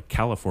L.A., but like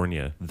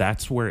California.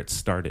 That's where it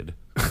started.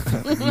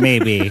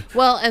 Maybe.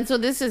 Well, and so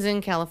this is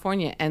in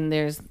California, and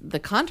there's the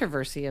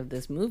controversy of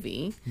this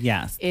movie.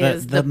 Yes.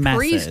 Is the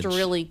priest message.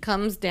 really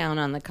comes down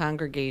on the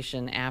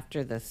congregation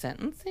after the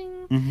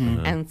sentencing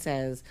and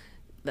says,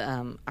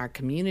 our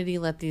community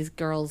let these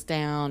girls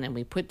down and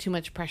we put too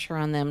much pressure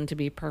on them to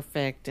be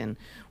perfect and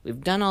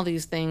we've done all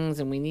these things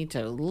and we need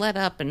to let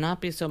up and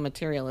not be so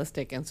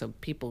materialistic. And so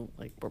people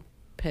like were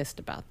pissed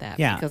about that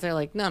because they're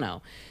like,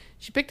 no.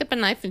 She picked up a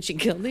knife and she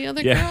killed the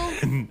other girl. No.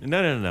 I mean,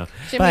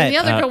 But, the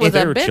other girl was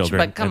they a were bitch, children.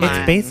 but come It's on.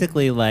 It's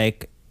basically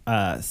like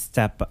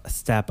step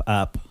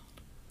up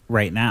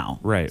right now.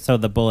 Right. So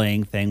the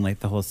bullying thing,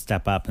 like the whole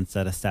step up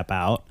instead of step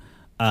out.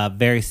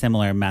 Very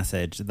similar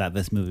message that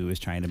this movie was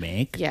trying to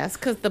make. Yes,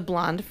 because the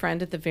blonde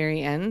friend at the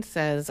very end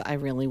says, I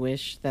really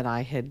wish that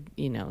I had,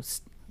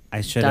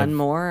 I should done have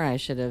more. I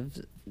should have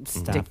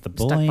stopped the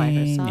stuck by her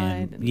bullying.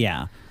 side.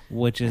 And,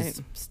 which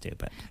is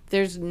stupid.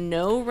 There's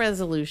no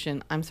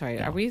resolution. I'm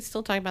sorry. Are we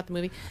still talking about the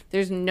movie?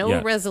 There's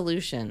no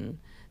resolution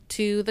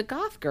to the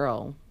goth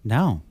girl.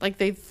 No. Like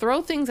they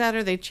throw things at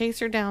her. They chase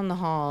her down the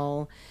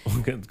hall.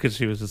 Because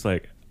she was just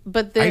like,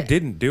 but I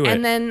didn't do it.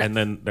 And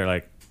then they're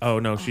like, oh,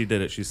 no, she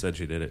did it. She said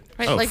she did it.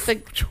 Right, oh. like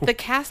the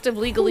cast of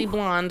Legally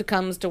Blonde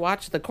comes to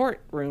watch the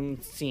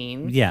courtroom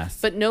scene. Yes.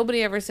 But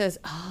nobody ever says,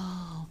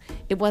 oh,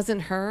 it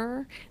wasn't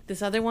her?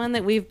 This other one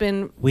that we've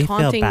been We feel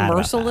taunting bad about that.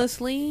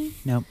 mercilessly?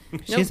 Nope.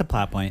 She's a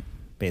plot point,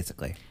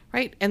 basically.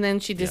 Right? And then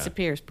she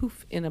disappears,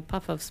 poof, in a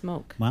puff of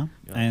smoke. Well,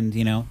 and,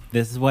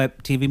 this is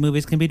what TV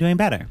movies can be doing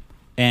better.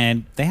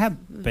 And they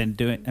have been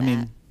doing,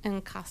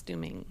 And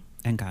costuming.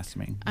 and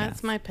costuming. That's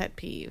yes. my pet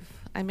peeve.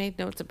 I made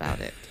notes about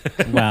it.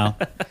 Well,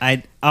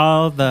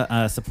 all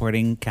the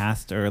supporting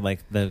cast or like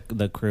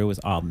the crew was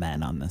all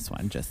men on this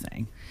one. Just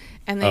saying.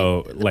 And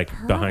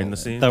behind the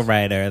scenes? The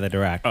writer, the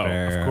director,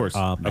 of course.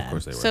 all Of men.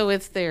 course they were. So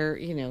it's their,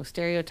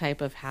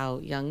 stereotype of how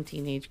young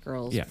teenage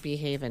girls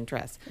behave and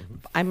dress.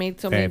 I made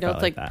so Very many notes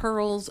felt like like that.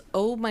 pearls.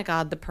 Oh my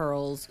God, the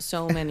pearls!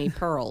 So many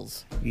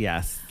pearls.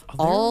 Yes.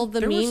 All the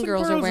There were mean some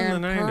girls are pearls in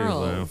wearing the 90s,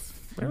 though. pearls.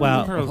 There were Well,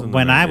 some pearls in the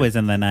when I 90s. was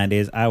in the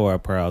 90s, I wore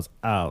pearls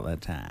all the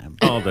time.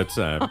 all the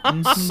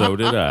time. So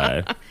did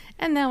I.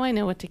 And now I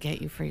know what to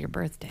get you for your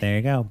birthday. There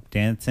you go.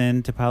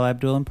 Dancing to Paula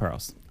Abdul and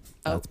pearls.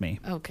 That's me.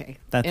 Okay.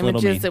 That's little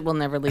images me. that will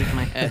never leave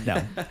my head.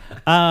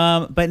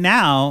 No. But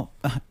now,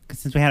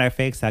 since we had our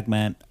fake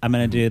segment, I'm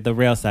going to do the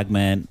real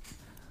segment.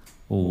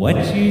 What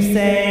you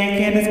say,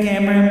 Candace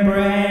Cameron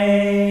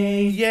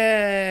Bray?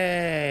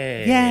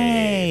 Yay!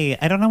 Yay!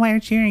 I don't know why you're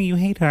cheering. You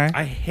hate her.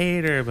 I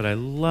hate her, but I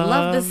love,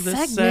 Love the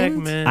this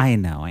segment. I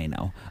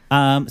know.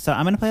 So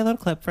I'm going to play a little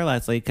clip for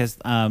Leslie because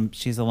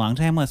she's a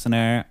longtime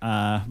listener,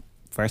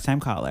 first time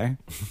caller,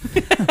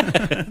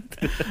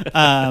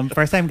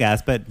 first time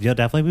guest, but you'll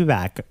definitely be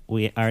back.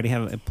 We already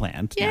have it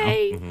planned.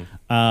 Yay!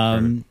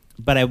 Now.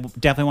 But I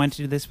definitely want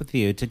to do this with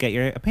you to get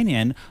your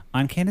opinion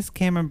on Candace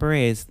Cameron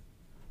Bure's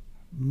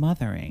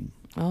mothering.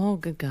 Oh,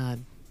 good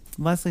God.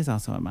 Leslie's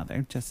also a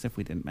mother, just if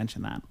we didn't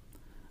mention that.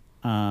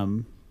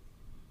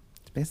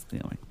 It's basically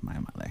like my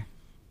mother.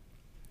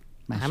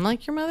 I'm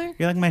like your mother?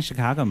 You're like my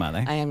Chicago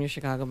mother. I am your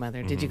Chicago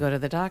mother. Did you go to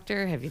the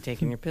doctor? Have you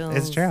taken your pills?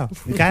 It's true.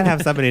 You gotta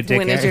have somebody to take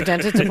When care. is your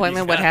dentist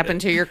appointment? What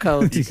happened to your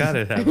coat? You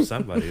gotta have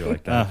somebody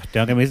like that. Oh,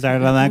 don't get me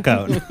started on that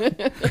coat.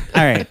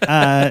 All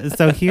right.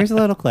 So here's a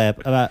little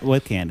clip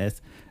with Candace,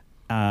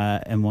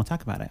 and we'll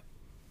talk about it.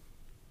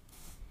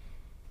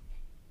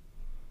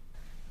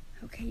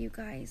 Okay, you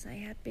guys, I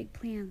had big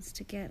plans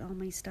to get all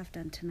my stuff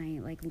done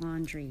tonight, like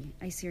laundry.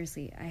 I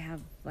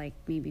have like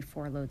maybe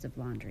 4 loads of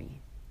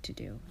laundry to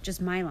do.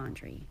 Just my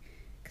laundry.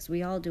 Because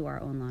we all do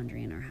our own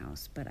laundry in our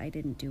house, but I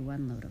didn't do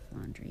 1 load of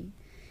laundry.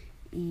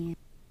 And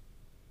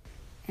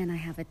I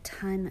have a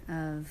ton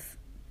of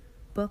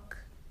book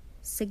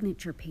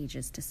signature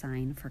pages to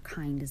sign for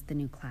Kind is the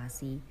New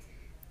Classy.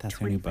 That's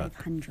her new book.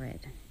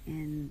 2,500.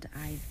 And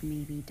I've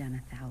maybe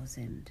done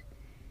 1,000.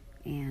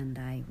 And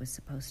I was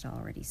supposed to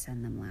already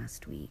send them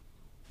last week.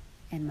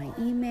 And my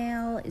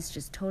email is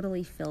just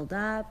totally filled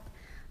up.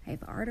 I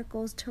have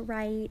articles to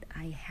write.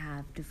 I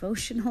have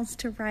devotionals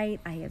to write.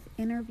 I have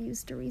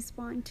interviews to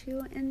respond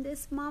to. And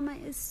this mama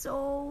is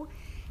so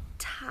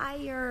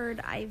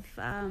tired. I've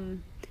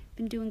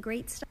been doing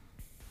great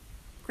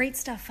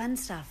stuff, fun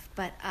stuff.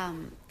 But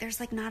there's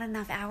like not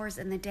enough hours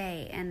in the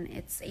day. And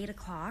it's 8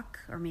 o'clock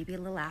or maybe a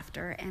little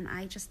after. And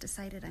I just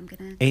decided I'm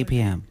going to 8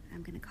 p.m.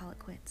 I'm going to call it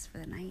quits for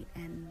the night.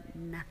 And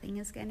nothing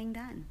is getting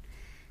done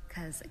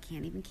because I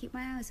can't even keep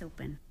my eyes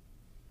open.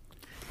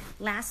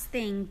 Last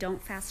thing,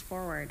 don't fast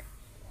forward.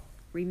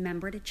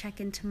 Remember to check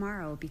in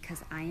tomorrow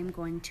because I am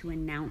going to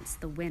announce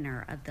the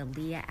winner of the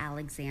Leah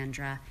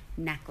Alexandra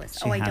necklace.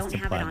 I don't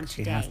have it on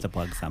today. She has to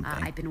plug something.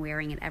 I've been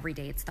wearing it every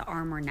day. It's the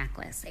Armor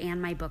necklace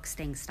and my book,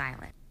 Staying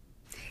Stylish.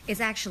 It's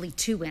actually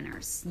 2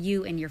 winners,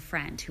 you and your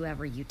friend,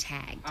 whoever you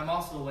tagged. I'm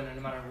also a winner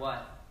no matter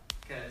what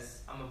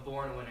because I'm a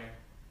born winner.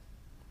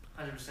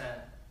 100%.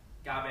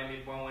 God made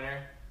me a born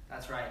winner.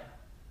 That's right.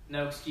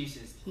 No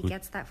excuses. He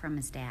gets that from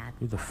his dad.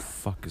 Who the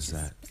fuck is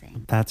that?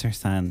 That's her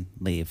son,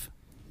 Leave.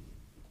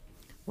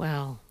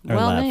 Well, Or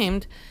well Lev.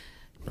 named.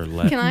 Or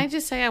let Can I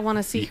just say I want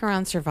to see her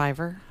on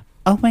Survivor?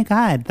 Oh my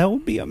God, that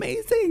would be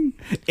amazing.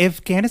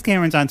 If Candace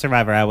Cameron's on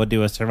Survivor, I would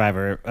do a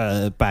Survivor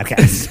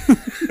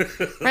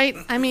podcast. Right?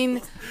 I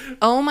mean,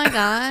 oh my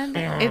God.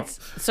 It's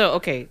so,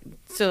 okay.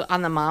 So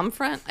on the mom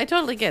front, I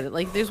totally get it.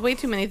 Like, there's way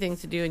too many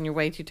things to do and you're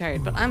way too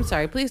tired. But I'm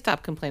sorry. Please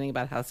stop complaining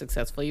about how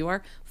successful you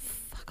are.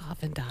 Fuck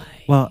off and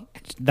die. Well,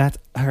 that's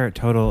her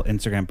total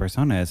Instagram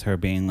persona, is her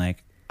being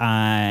like,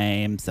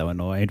 I'm so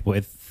annoyed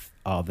with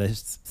all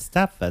this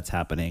stuff that's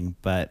happening.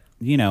 But,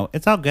 you know,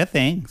 it's all good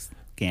things,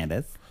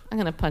 Candace. I'm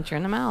going to punch her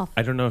in the mouth.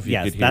 I don't know if you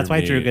Yes, could hear that's why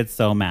me, Drew gets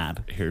so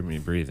mad. hear me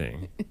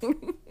breathing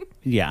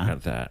Yeah.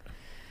 at that.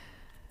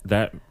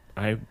 That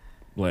I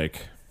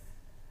like.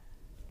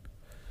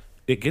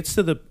 It gets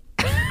to the.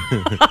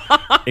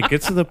 It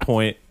gets to the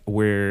point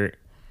where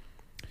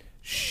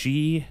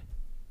she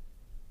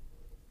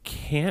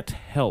can't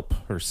help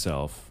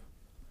herself.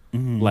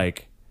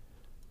 Like,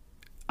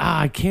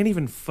 I can't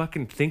even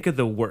fucking think of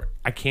the word.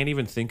 I can't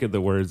even think of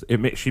the words.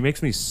 She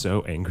makes me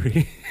so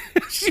angry.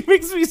 She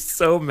makes me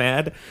so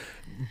mad.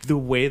 The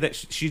way that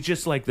she's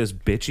just like this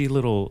bitchy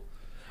little.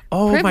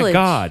 Oh my Privilege.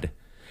 God.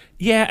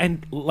 Yeah,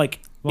 and like,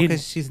 Well,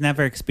 because she's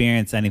never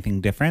experienced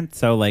anything different.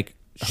 So, like,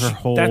 her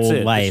whole that's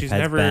it. life She's has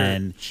never-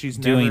 been she's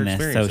doing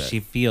never this. So experienced it. she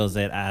feels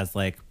it as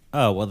like,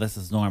 oh, well, this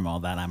is normal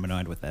that I'm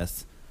annoyed with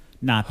this.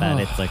 Not that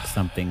it's like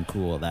something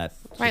cool that.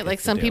 she Right, gets like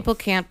to some do. people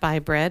can't buy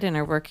bread and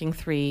are working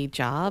 3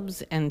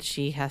 jobs, and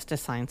she has to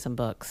sign some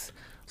books.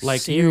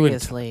 like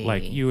Seriously,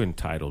 you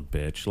entitled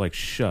bitch. Like,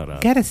 shut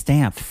up. Get a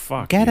stamp.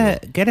 Fuck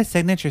get you. get a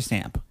signature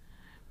stamp.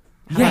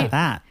 How Right. about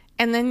that?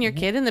 And then your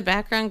kid in the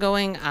background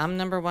going, "I'm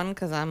number 1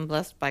 because I'm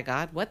blessed by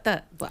God." What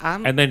the?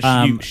 And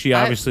then she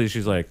obviously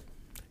she's like,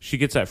 she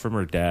gets that from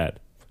her dad,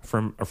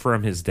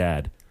 from his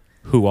dad,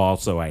 who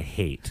also I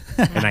hate,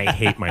 and I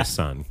hate my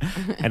son,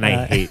 and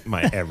I hate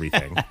my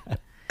everything.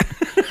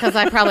 Because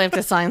I probably have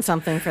to sign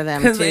something for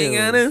them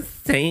too.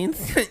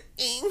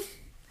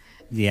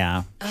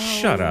 Yeah.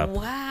 Shut up.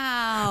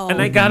 Wow.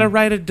 And I gotta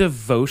write a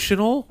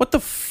devotional. What the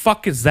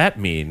fuck does that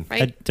mean?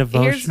 Right? A Here's-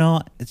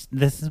 devotional.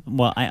 This is,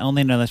 well, I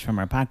only know this from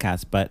her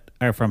podcast,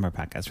 from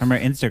her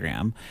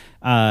Instagram.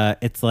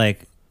 It's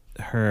like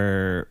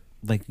her,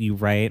 like, you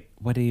write.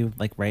 What do you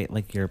like write?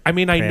 Like your. I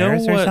mean, I know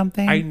prayers or what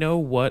something? I know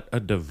what a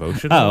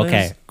devotional Oh,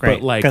 okay, is. great,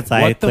 But like, 'cause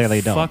what I the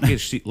clearly don't. fuck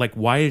is she like?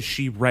 Why is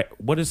she right?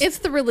 What is? It's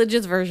the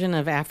religious version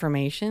of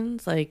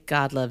affirmations, like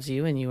God loves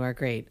you and you are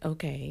great.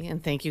 Okay,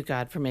 and thank you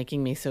God for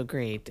making me so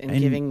great and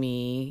giving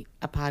me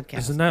a podcast.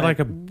 Isn't that like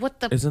a? what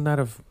the? Isn't that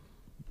a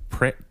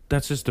prayer?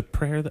 That's just a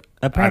prayer.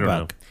 A prayer I don't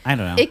book. I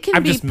don't know. It can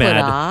I'm be just put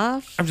mad.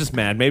 off. I'm just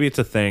mad. Maybe it's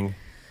a thing.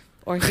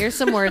 Or here's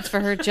some words for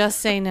her.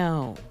 Just say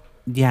no.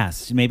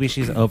 Yes, maybe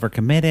she's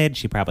overcommitted.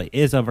 She probably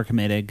is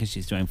overcommitted because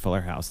she's doing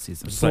Fuller House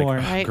season It's like, 4.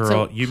 Right? Girl,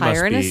 so you hire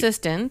must an be-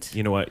 assistant.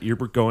 You know what? You're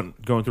going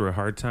through a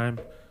hard time.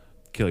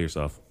 Kill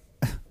yourself.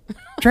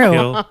 True.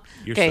 Kill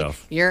Okay,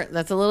 yourself.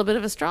 that's a little bit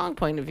of a strong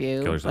point of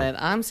view, Kill yourself.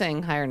 but I'm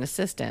saying hire an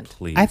assistant.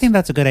 Please. I think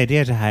that's a good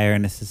idea to hire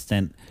an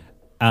assistant,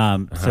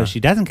 so she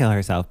doesn't kill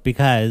herself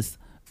because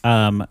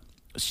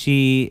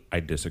she. I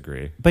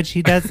disagree. But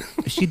she does.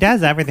 She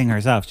does everything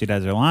herself. She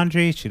does her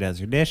laundry. She does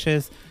her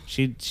dishes.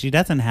 She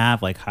doesn't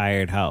have like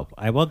hired help.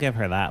 I will give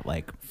her that.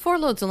 Like 4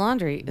 loads of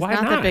laundry is Why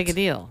not not? that big a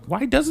deal.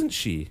 Why doesn't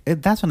she?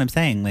 that's what I'm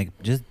saying.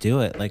 Like just do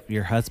it. Like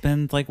your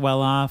husband's like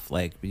well off.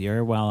 Like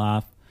you're well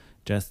off.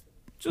 Just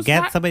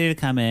get not- somebody to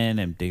come in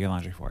and do your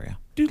laundry for you.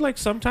 Dude, like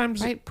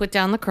sometimes Right? Put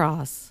down the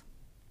cross.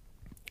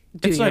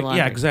 Do it's your like, laundry.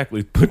 yeah,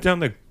 exactly. Put down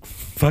the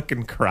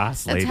fucking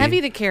cross, That's lady.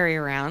 heavy to carry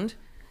around.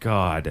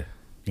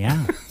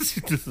 Yeah. God.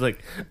 She's just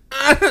like,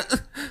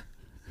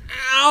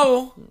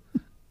 ow,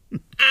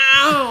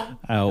 ow.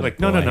 Oh, Like,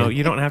 no. boy.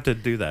 You don't have to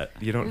do that.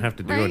 You don't have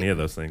to do Right. any of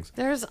those things.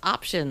 There's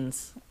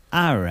options.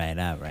 All right.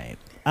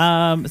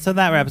 So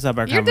that wraps up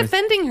our You're conversation.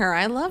 defending her.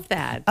 I love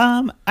that.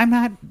 I'm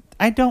not.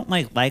 I don't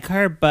like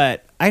her,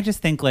 but I just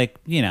think like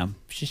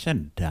she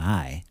shouldn't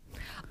die.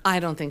 I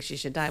don't think she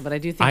should die, but I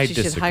do think she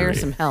should hire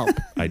some help.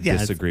 I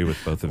disagree with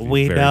both of you.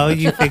 We very know much.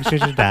 you think she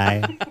should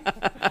die.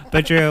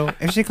 But Drew,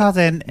 if she calls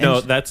in...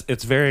 No, that's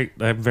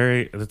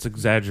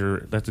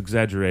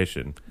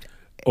exaggeration.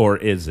 Or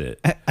is it?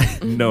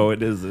 No,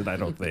 it isn't, I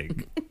don't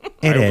think.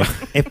 It is.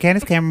 If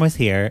Candace Cameron was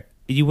here,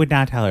 you would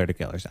not tell her to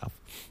kill herself.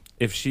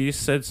 If she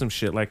said some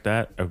shit like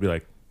that, I would be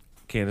like,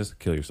 Candace,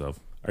 kill yourself.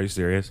 Are you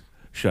serious?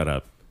 Shut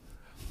up.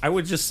 I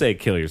would just say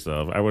kill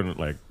yourself. I wouldn't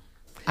like...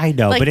 I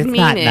know, like, but it's mean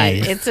not it.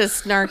 nice. It's a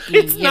snarky,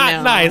 It's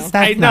not nice.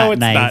 That's I know not it's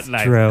nice, not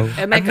nice. Drew. Oh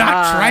my I'm not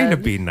God. trying to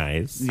be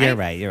nice. You're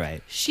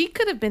right. She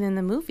could have been in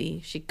the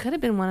movie. She could have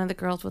been one of the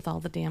girls with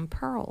all the damn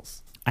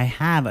pearls. I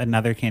have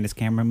another Candace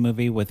Cameron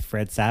movie with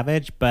Fred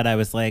Savage, but I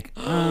was like,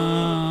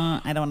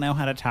 I don't know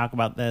how to talk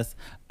about this.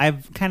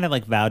 I've kind of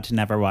like vowed to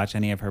never watch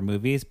any of her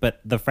movies, but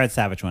the Fred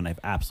Savage one I've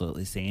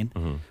absolutely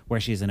seen, where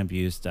she's an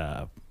abused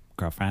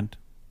girlfriend.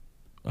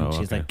 And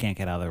she's like can't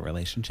get out of the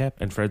relationship.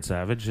 And Fred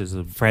Savage is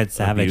a Fred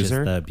Savage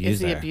abuser? is the abuser. Is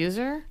the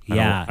abuser?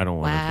 Yeah, I don't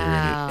want to hear any.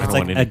 I it's don't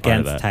like want any part of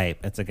against that.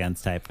 type. It's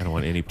against type. I don't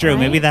want any part Drew, of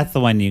maybe that. that's the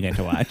one you get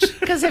to watch.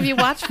 Because have you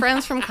watched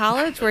Friends from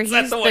College where he's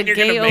the the one you're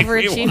gay gonna make me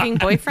overachieving watch.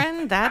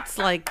 boyfriend? That's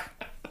like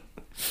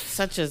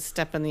such a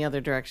step in the other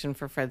direction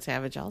for Fred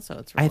Savage also.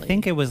 It's really... I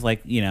think it was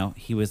like,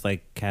 he was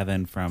like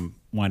Kevin from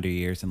Wonder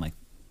Years, and like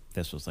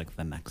this was like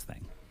the next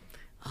thing.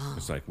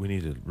 It's like we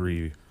need to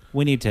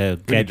We need to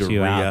We get need to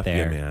you out re-up you,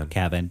 there, man.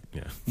 Kevin.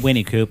 Yeah.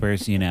 Winnie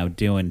Cooper's,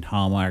 doing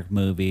Hallmark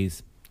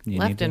movies. You need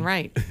left to- and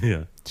right.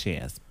 Yeah. She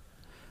is.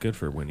 Good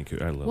for Winnie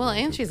Cooper. I love Well,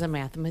 Winnie and Cooper. she's a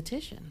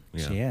mathematician.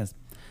 Yeah. She is.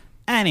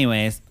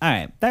 Anyways, all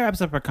right. That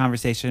wraps up our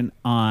conversation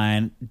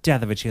on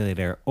Death of a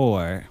Cheerleader,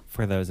 or,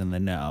 for those in the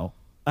know,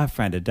 A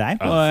Friend to Die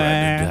For. A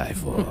Friend to Die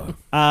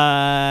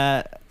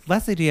For.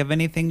 Leslie, do you have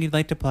anything you'd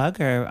like to plug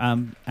or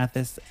at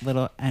this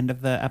little end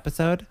of the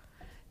episode?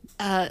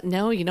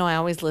 No, I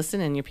always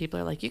listen, and your people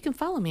are like, you can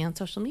follow me on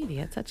social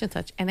media at such and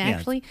such. And Yes.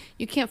 actually,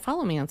 you can't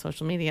follow me on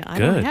social media. I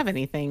Good. don't have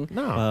anything.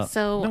 No. Well,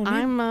 So No need-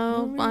 I'm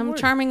worry.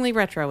 charmingly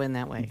retro in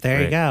that way. There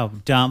you Right. go.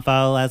 Don't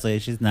follow Leslie.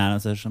 She's not on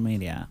social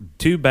media.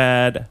 Too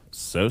bad.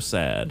 So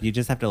sad. You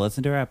just have to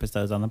listen to her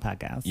episodes on the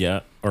podcast. Yeah.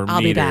 Or I'll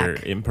be meet her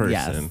back. in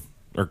person. Yes.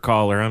 Or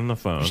call her on the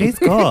phone. She's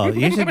cool.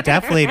 You should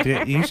definitely do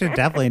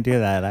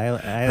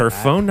that. Her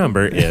phone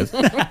number is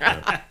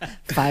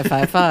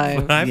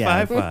 555.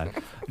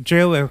 555.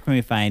 Drew, where can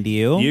we find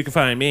you? You can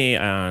find me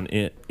on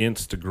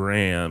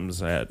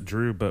Instagrams at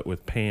Drew But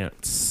With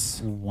Pants.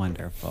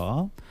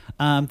 Wonderful.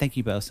 Thank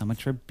you both so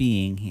much for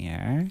being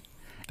here.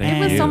 Thank It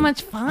was you. so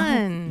much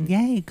fun.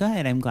 Yay,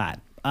 good. I'm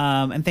glad.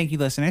 And thank you,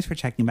 listeners, for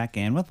checking back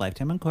in with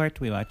Lifetime in Court.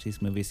 We watch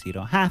these movies so you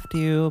don't have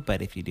to,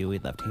 but if you do,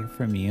 we'd love to hear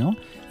from you.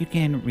 You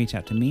can reach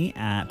out to me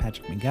at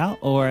Patrick Miguel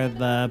or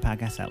the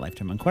podcast at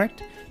Lifetime in Court.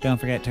 Don't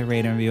forget to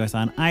rate and review us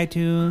on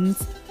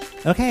iTunes.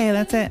 Okay,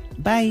 that's it.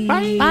 Bye.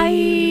 Bye.